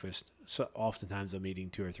for breakfast. So oftentimes I'm eating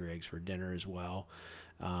 2 or 3 eggs for dinner as well.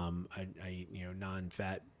 I eat,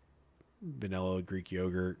 non-fat vanilla Greek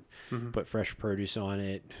yogurt, put fresh produce on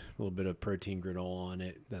it, a little bit of protein granola on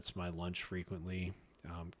it. That's my lunch frequently.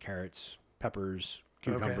 Carrots, peppers,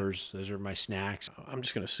 cucumbers. Okay. Those are my snacks. I'm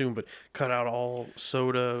just going to assume, but cut out all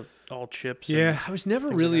soda, all chips. Yeah, I was never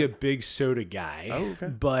really a big soda guy. Oh, okay.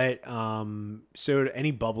 But soda, any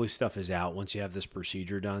bubbly stuff is out once you have this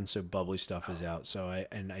procedure done. So bubbly stuff is out. So I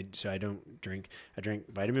don't drink. I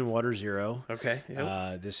drink vitamin water zero. Okay.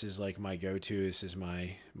 Yep. This is like my go-to. This is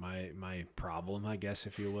my problem, I guess,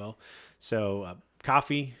 if you will. So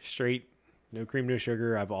coffee, straight. No cream, no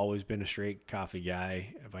sugar. I've always been a straight coffee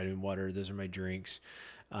guy. Vitamin water, those are my drinks.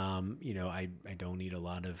 I don't eat a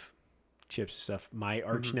lot of chips and stuff. My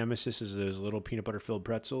arch nemesis is those little peanut butter filled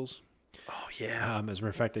pretzels. Oh yeah. As a matter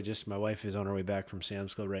of fact, my wife is on her way back from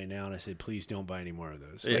Sam's Club right now, and I said, please don't buy any more of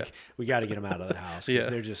those. Yeah. Like, we got to get them out of the house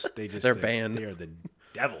because they're banned. They are the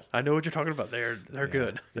devil. I know what you're talking about. They're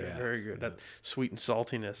good. They're very good. Yeah. That sweet and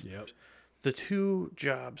saltiness. Yep. The two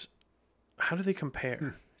jobs, how do they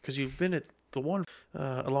compare? Because you've been at the one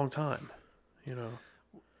a long time,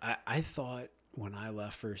 I thought when I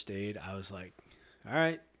left first aid, I was like, all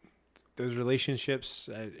right, those relationships,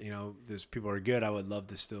 those people are good. I would love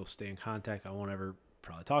to still stay in contact. I won't ever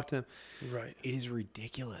probably talk to them. Right. It is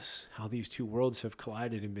ridiculous how these two worlds have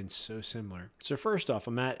collided and been so similar. So first off,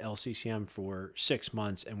 I'm at LCCM for 6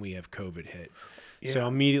 months and we have COVID hit. Yeah. So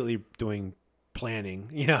immediately doing planning,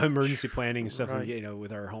 emergency planning and stuff, right. And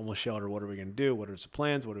with our homeless shelter, what are we going to do? What are the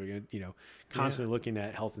plans? What are we going to, constantly looking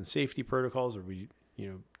at health and safety protocols. Are we,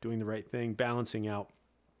 doing the right thing, balancing out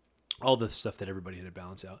all the stuff that everybody had to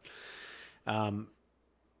balance out.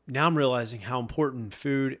 Now I'm realizing how important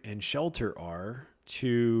food and shelter are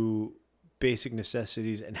to basic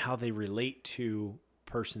necessities and how they relate to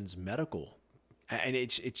person's medical. And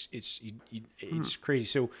it's crazy.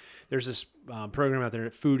 So there's this program out there,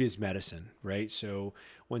 Food is Medicine, right? So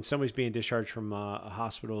when somebody's being discharged from a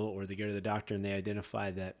hospital or they go to the doctor and they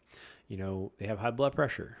identify that, they have high blood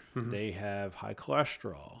pressure, they have high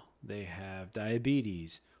cholesterol, they have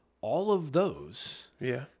diabetes, all of those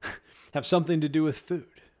have something to do with food.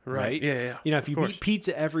 Right? Yeah. If you eat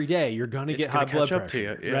pizza every day, you're going to get high blood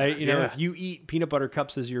pressure. Right? If you eat peanut butter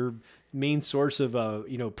cups as your main source of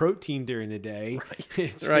protein during the day,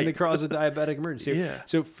 it's going to cause a diabetic emergency.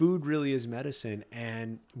 So food really is medicine,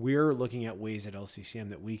 and we're looking at ways at LCCM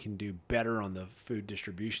that we can do better on the food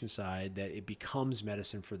distribution side, that it becomes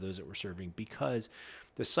medicine for those that we're serving, because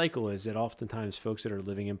the cycle is that oftentimes folks that are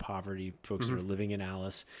living in poverty, folks that are living in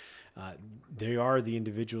Alice, they are the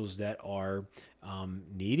individuals that are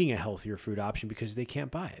needing a healthier food option because they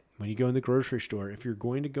can't buy it. When you go in the grocery store, if you're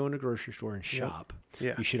going to go in a grocery store and shop,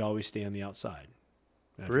 you should always stay on the outside.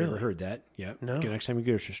 Really? Have you ever heard that? Yeah. No. Next time you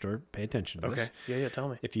go to the grocery store, pay attention to this. Yeah, tell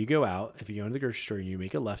me. If you go into the grocery store and you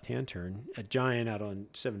make a left-hand turn, at Giant out on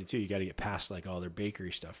 72, you got to get past all their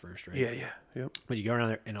bakery stuff first, right? Yeah. Yep. But you go around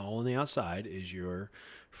there, and all on the outside is your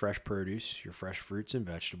fresh produce, your fresh fruits and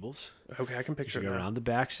vegetables. Okay, I can picture it. You go around the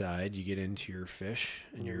backside, you get into your fish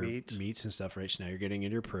and your meats and stuff, right? So now you're getting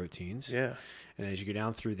into your proteins. Yeah. And as you go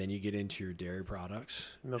down through, then you get into your dairy products.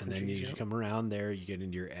 Milk and then cheese, you come around there, you get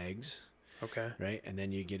into your eggs. Okay. Right? And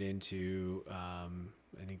then you get into,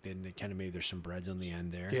 I think then they kind of maybe there's some breads on the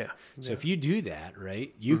end there. Yeah. So if you do that,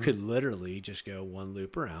 right, you could literally just go one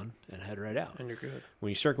loop around and head right out. And you're good. When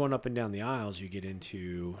you start going up and down the aisles, you get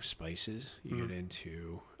into spices, you get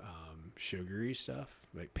into sugary stuff.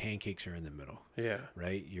 Like pancakes are in the middle. Yeah.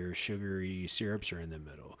 Right? Your sugary syrups are in the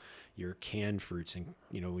middle. Your canned fruits. And,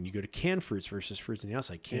 when you go to canned fruits versus fruits on the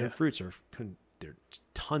outside, canned fruits are... there are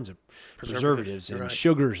tons of preservatives and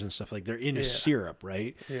sugars and stuff, like they're in a syrup,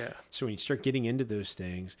 right? Yeah. So when you start getting into those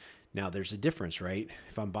things, now there's a difference, right?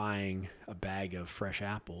 If I'm buying a bag of fresh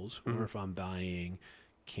apples or if I'm buying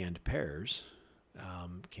canned pears are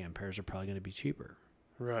probably going to be cheaper.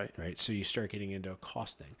 Right. So you start getting into a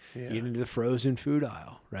cost thing. Yeah. You get into the frozen food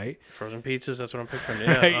aisle, right? Frozen pizzas, that's what I'm picturing.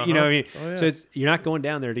 Yeah. Right? You know what I mean? Oh, yeah. So you're not going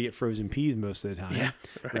down there to get frozen peas most of the time,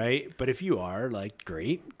 right? But if you are,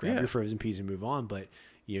 great, grab your frozen peas and move on. But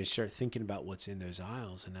you start thinking about what's in those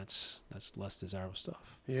aisles, and that's less desirable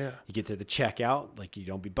stuff. Yeah. You get to the checkout, you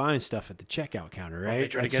don't be buying stuff at the checkout counter, right? They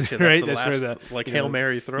try to get you. That's the last, Hail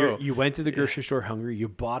Mary throw. You went to the grocery store hungry, you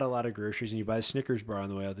bought a lot of groceries, and you buy a Snickers bar on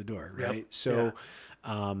the way out the door, right? So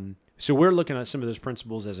So we're looking at some of those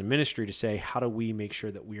principles as a ministry to say, how do we make sure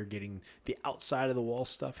that we are getting the outside of the wall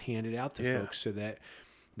stuff handed out to folks so that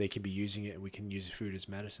they can be using it and we can use food as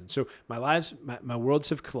medicine. So my worlds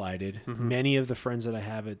have collided. Many of the friends that I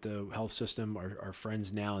have at the health system are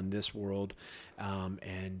friends now in this world. I'm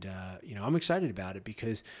excited about it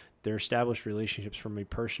because they're established relationships for me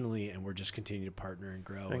personally, and we're just continuing to partner and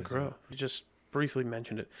grow. You just briefly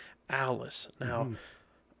mentioned it. Alice. Now,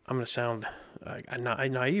 I'm going to sound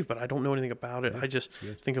naive, but I don't know anything about it. I just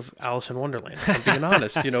think of Alice in Wonderland, if I'm being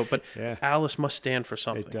honest, but Alice must stand for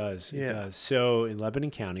something. It does. It does. So in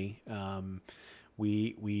Lebanon County, well,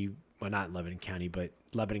 not in Lebanon County, but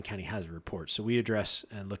Lebanon County has a report. So we address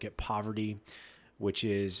and look at poverty, which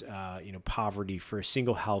is, poverty for a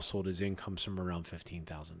single household is income somewhere around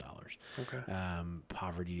 $15,000. Okay.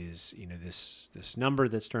 Poverty is, this number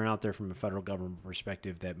that's thrown out there from a federal government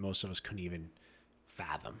perspective that most of us couldn't even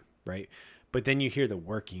fathom, right? But then you hear the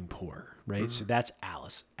working poor, right? So that's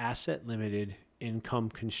Alice, asset limited, income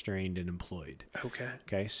constrained, and employed.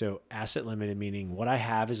 Okay. So asset limited, meaning what I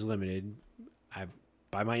have is limited.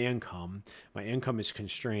 By my income is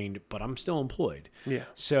constrained, but I'm still employed. Yeah.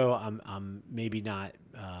 So I'm maybe not,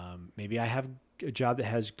 maybe I have a job that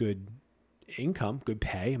has good income, good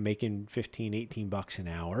pay. I'm making $15-18 an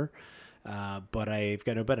hour, but I've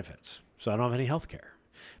got no benefits. So I don't have any health care.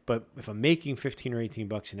 But if I'm making $15 or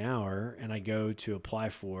 $18 an hour and I go to apply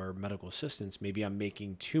for medical assistance, maybe I'm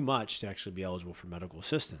making too much to actually be eligible for medical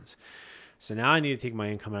assistance. So now I need to take my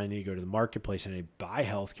income and I need to go to the marketplace and I buy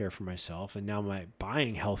healthcare for myself. And now by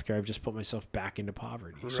buying healthcare, I've just put myself back into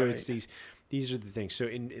poverty. Right. So it's these are the things. So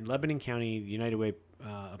in Lebanon County, the United Way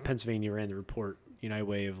of Pennsylvania ran the report. United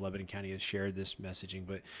Way of Lebanon County has shared this messaging,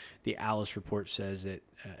 but the Alice report says that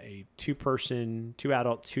a 2-person,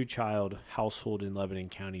 2-adult, 2-child household in Lebanon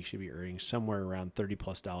County should be earning somewhere around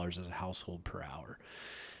 $30+ as a household per hour.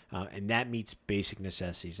 And that meets basic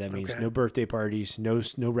necessities. That means no birthday parties,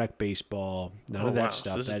 no rec baseball, none of that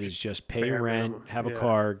stuff. That is just pay rent, have a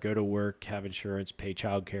car, go to work, have insurance, pay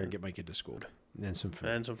childcare, get my kid to school. And some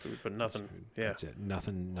food. But nothing. Yeah. That's it.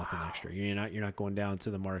 Nothing extra. You're not going down to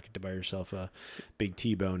the market to buy yourself a big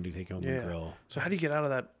T-bone to take home and grill. So how do you get out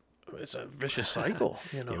of that? It's a vicious cycle,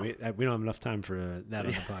 we don't have enough time for that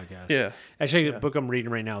on the podcast. Yeah. Actually, the book I'm reading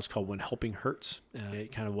right now is called When Helping Hurts.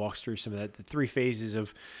 It kind of walks through some of that, the 3 phases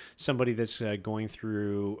of somebody that's going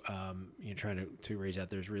through, trying to raise out.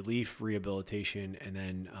 There's relief, rehabilitation, and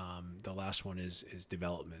then the last one is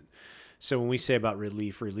development. So when we say about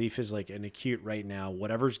relief is like an acute right now,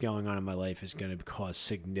 whatever's going on in my life is going to cause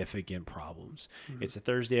significant problems. Mm-hmm. It's a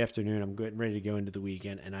Thursday afternoon. I'm getting ready to go into the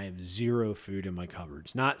weekend and I have 0 food in my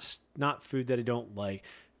cupboards. Not food that I don't like,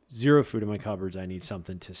 0 food in my cupboards. I need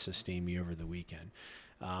something to sustain me over the weekend.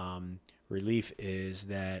 Relief is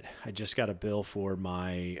that I just got a bill for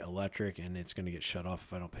my electric and it's going to get shut off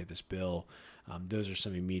if I don't pay this bill. Those are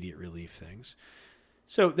some immediate relief things.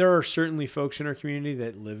 So there are certainly folks in our community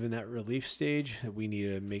that live in that relief stage that we need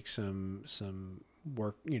to make some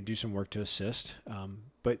work, do some work to assist.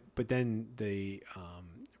 But then the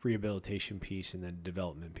rehabilitation piece and then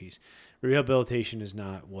development piece. Rehabilitation is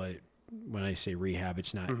not when I say rehab,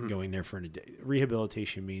 it's not going there for a day.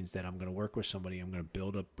 Rehabilitation means that I'm going to work with somebody. I'm going to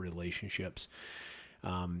build up relationships.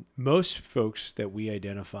 Most folks that we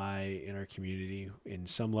identify in our community in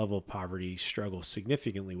some level of poverty struggle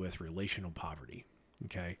significantly with relational poverty.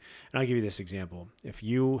 Okay. And I'll give you this example. If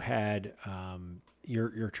you had,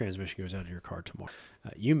 your transmission goes out of your car tomorrow,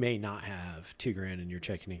 you may not have $2,000 in your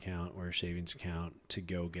checking account or savings account to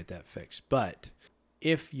go get that fixed. But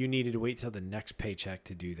if you needed to wait till the next paycheck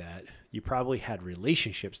to do that, you probably had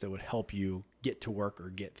relationships that would help you get to work or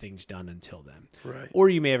get things done until then. Right. Or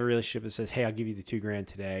you may have a relationship that says, hey, I'll give you the $2,000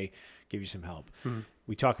 today, give you some help. Mm-hmm.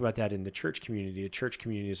 We talk about that in the church community. The church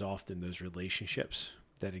community is often those relationships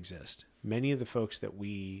that exist. Many of the folks that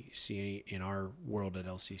we see in our world at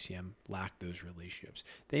LCCM lack those relationships.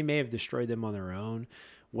 They may have destroyed them on their own,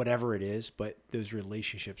 whatever it is, but those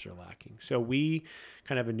relationships are lacking. So we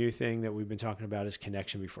kind of have a new thing that we've been talking about is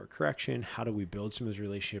connection before correction. How do we build some of those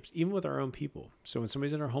relationships, even with our own people? So when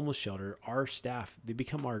somebody's in our homeless shelter, our staff, they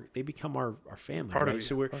become our family. Part right? of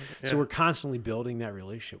So we're constantly building that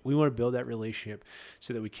relationship. We want to build that relationship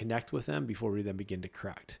so that we connect with them before we then begin to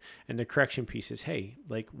correct. And the correction piece is, hey,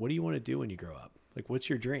 like, what do you want to do when you grow up? Like, what's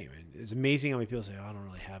your dream? And it's amazing how many people say, oh, I don't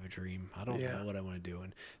really have a dream. I don't know what I want to do.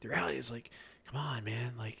 And the reality is, like, come on,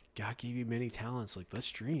 man. Like, God gave you many talents. Like,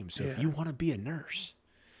 let's dream. So if you want to be a nurse,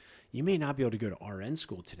 you may not be able to go to RN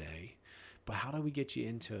school today, but how do we get you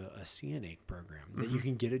into a CNA program that you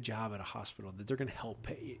can get a job at a hospital that they're going to help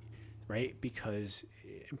pay you, right? Because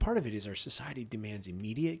And part of it is our society demands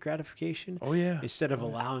immediate gratification. Oh, yeah. Instead of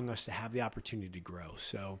allowing us to have the opportunity to grow.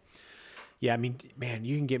 So, yeah, I mean, man,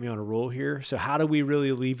 you can get me on a roll here. So how do we really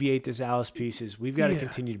alleviate this Alice piece? Is we've got to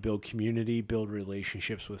continue to build community, build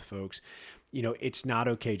relationships with folks. You know, it's not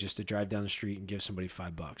okay just to drive down the street and give somebody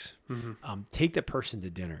 $5. Take that person to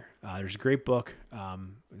dinner. There's a great book. Now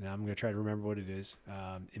I'm going to try to remember what it is.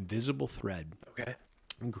 Invisible Thread. Okay.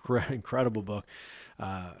 Incredible book.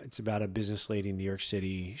 It's about a business lady in New York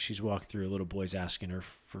City. She's walked through, a little boy's asking her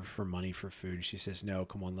for money for food. And she says, no,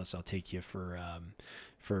 come on, I'll take you for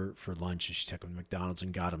lunch. And she took him to McDonald's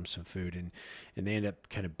and got him some food. And they end up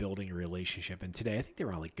kind of building a relationship. And today, I think they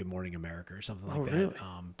were on like Good Morning America or something like that. Really?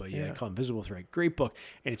 But yeah, they call it Invisible Thread. Great book.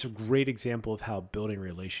 And it's a great example of how building a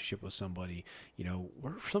relationship with somebody, you know,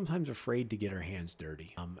 we're sometimes afraid to get our hands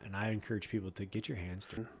dirty. And I encourage people to get your hands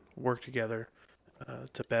dirty. Work together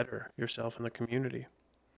to better yourself and the community.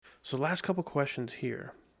 So last couple questions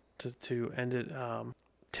here to end it.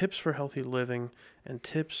 Tips for healthy living and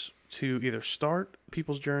tips to either start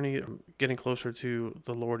people's journey getting closer to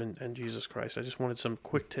the Lord and Jesus Christ. I just wanted some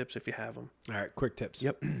quick tips if you have them. All right, quick tips.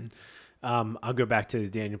 Yep. I'll go back to the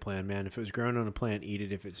Daniel plan, man. If it was grown on a plant, eat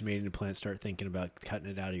it. If it's made in a plant, start thinking about cutting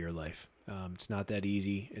it out of your life. It's not that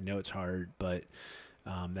easy. I know it's hard, but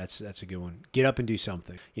that's a good one. Get up and do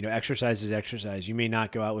something. You know, exercise is exercise. You may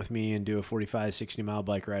not go out with me and do a 45, 60-mile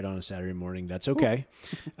bike ride on a Saturday morning. That's okay.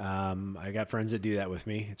 I got friends that do that with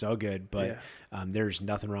me. It's all good. But there's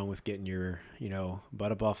nothing wrong with getting your, you know,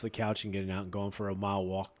 butt up off the couch and getting out and going for a mile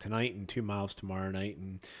walk tonight and 2 miles tomorrow night.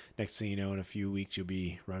 And next thing you know, in a few weeks, you'll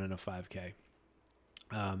be running a 5K.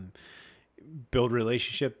 Build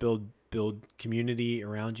relationship, build community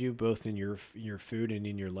around you, both in your food and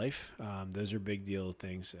in your life. Those are big deal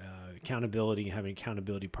things. Accountability, having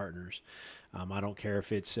accountability partners. I don't care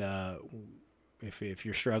if it's if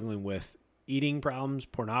you're struggling with eating problems,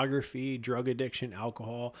 pornography, drug addiction,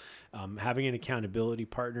 alcohol, having an accountability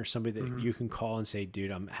partner, somebody that you can call and say, dude,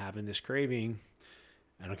 I'm having this craving.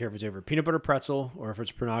 I don't care if it's over peanut butter pretzel or if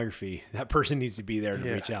it's pornography. That person needs to be there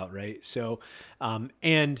to reach out, right? So,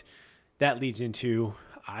 and that leads into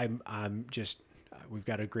we've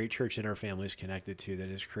got a great church that our family is connected to that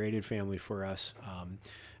has created family for us.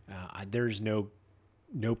 There's no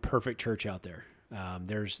perfect church out there.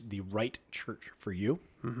 There's the right church for you.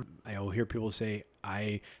 I will hear people say,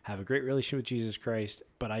 I have a great relationship with Jesus Christ,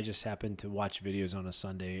 but I just happen to watch videos on a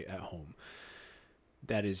Sunday at home.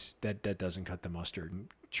 That doesn't cut the mustard.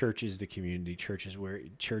 Church is the community. Church is where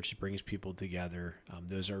church brings people together.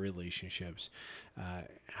 Those are relationships.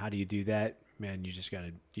 How do you do that? Man, you just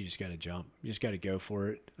gotta jump. You just gotta go for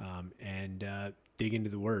it, and dig into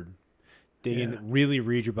the Word. Dig in. Really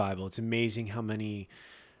read your Bible. It's amazing how many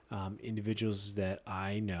individuals that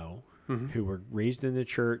I know who were raised in the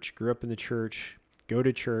church, grew up in the church, go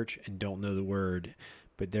to church, and don't know the Word.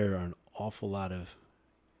 But there are an awful lot of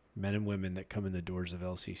men and women that come in the doors of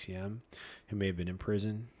LCCM who may have been in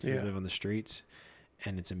prison, who live on the streets.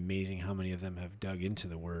 And it's amazing how many of them have dug into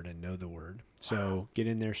the Word and know the Word. So get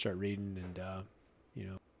in there, start reading, and,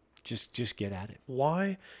 just get at it.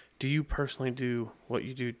 Why do you personally do what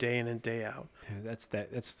you do day in and day out? Yeah,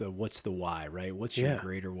 that's the what's the why, right? What's your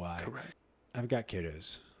greater why? Correct. I've got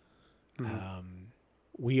kiddos.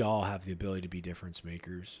 We all have the ability to be difference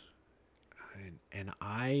makers. And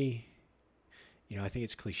I think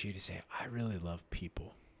it's cliche to say, I really love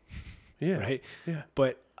people. Yeah. Right? Yeah.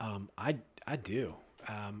 But I do.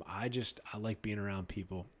 I like being around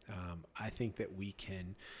people. I think that we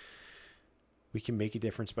can make a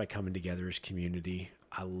difference by coming together as community.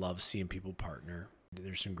 I love seeing people partner.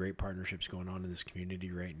 There's some great partnerships going on in this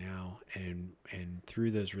community right now. And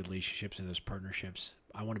through those relationships and those partnerships,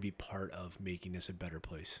 I want to be part of making this a better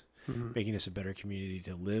place, making this a better community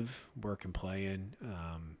to live, work, and play in.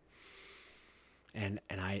 And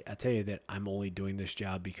I tell you that I'm only doing this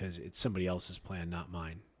job because it's somebody else's plan, not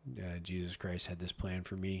mine. Jesus Christ had this plan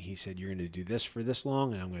for me. He said, you're going to do this for this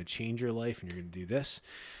long, and I'm going to change your life, and you're going to do this.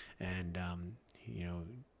 And,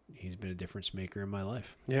 he's been a difference maker in my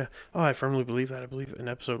life. Yeah. Oh, I firmly believe that. I believe in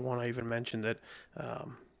episode 1, I even mentioned that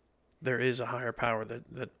there is a higher power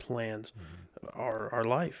that plans our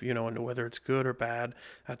life, and whether it's good or bad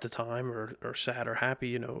at the time or sad or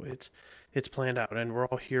happy, it's planned out, and we're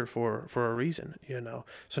all here for a reason,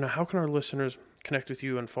 So now how can our listeners connect with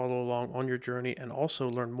you and follow along on your journey and also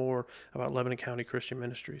learn more about Lebanon County Christian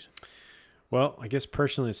Ministries? Well, I guess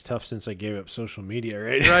personally it's tough since I gave up social media,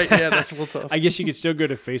 right? Right. Yeah, that's a little tough. I guess you could still go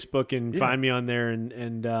to Facebook and find me on there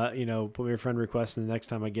and put me a friend request, and the next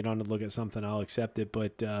time I get on to look at something, I'll accept it.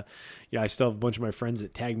 But I still have a bunch of my friends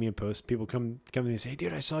that tag me in posts. People come to me and say, "Hey,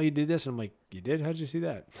 dude, I saw you did this," and I'm like, "You did? How'd you see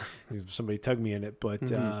that?" Somebody tugged me in it, but.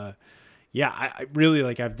 I really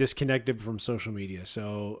I've disconnected from social media.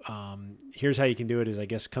 So here's how you can do it is I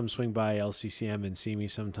guess come swing by LCCM and see me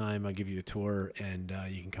sometime. I'll give you a tour and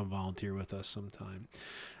you can come volunteer with us sometime.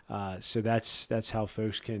 So that's how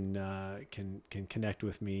folks can connect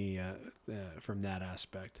with me from that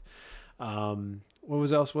aspect. What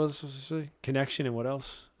was else? What was I supposed to say? Connection and what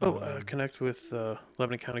else? Connect with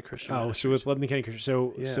Lebanon County Christian Ministries. So with Lebanon County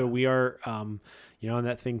Christian. So we are on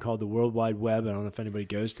that thing called the World Wide Web. I don't know if anybody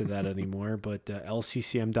goes to that anymore, but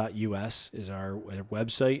lccm.us is our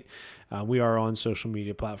website. We are on social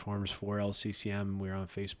media platforms for LCCM. We're on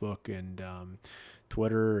Facebook and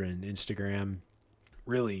Twitter and Instagram.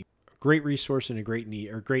 Really great resource and a great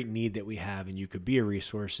need that we have, and you could be a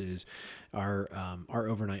resource is our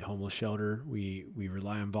overnight homeless shelter. We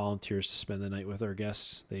rely on volunteers to spend the night with our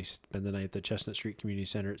guests. They spend the night at the Chestnut Street Community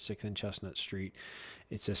Center at 6th and Chestnut Street.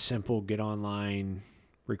 It's a simple get online,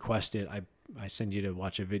 request it. I send you to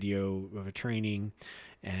watch a video of a training,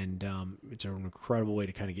 and it's an incredible way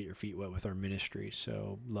to kind of get your feet wet with our ministry.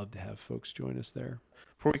 So love to have folks join us there.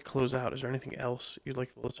 Before we close out, is there anything else you'd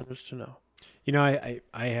like the listeners to know? I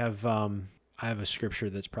have a scripture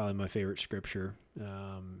that's probably my favorite scripture.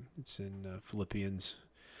 It's in Philippians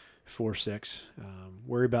 4:6.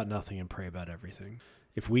 Worry about nothing and pray about everything.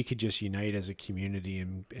 If we could just unite as a community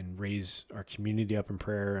and raise our community up in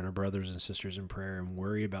prayer and our brothers and sisters in prayer and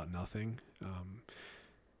worry about nothing,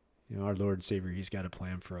 our Lord and Savior, He's got a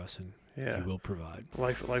plan for us, and He will provide.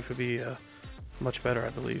 Life would be much better, I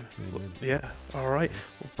believe. Amen. Yeah. All right.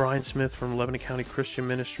 Well, Bryan Smith from Lebanon County Christian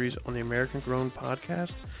Ministries on the American Grown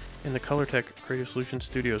podcast in the ColorTech Creative Solutions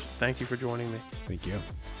Studios. Thank you for joining me. Thank you.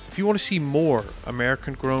 If you want to see more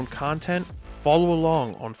American Grown content, follow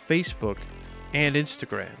along on Facebook and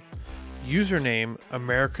Instagram. Username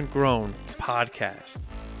American Grown Podcast.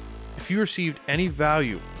 If you received any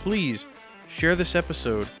value, please share this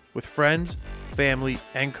episode with friends, family,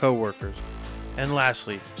 and coworkers. And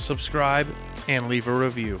lastly, subscribe and leave a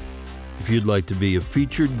review. If you'd like to be a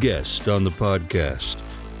featured guest on the podcast,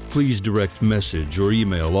 please direct message or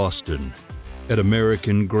email Austin at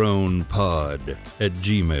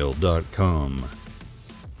americangrownpod@gmail.com.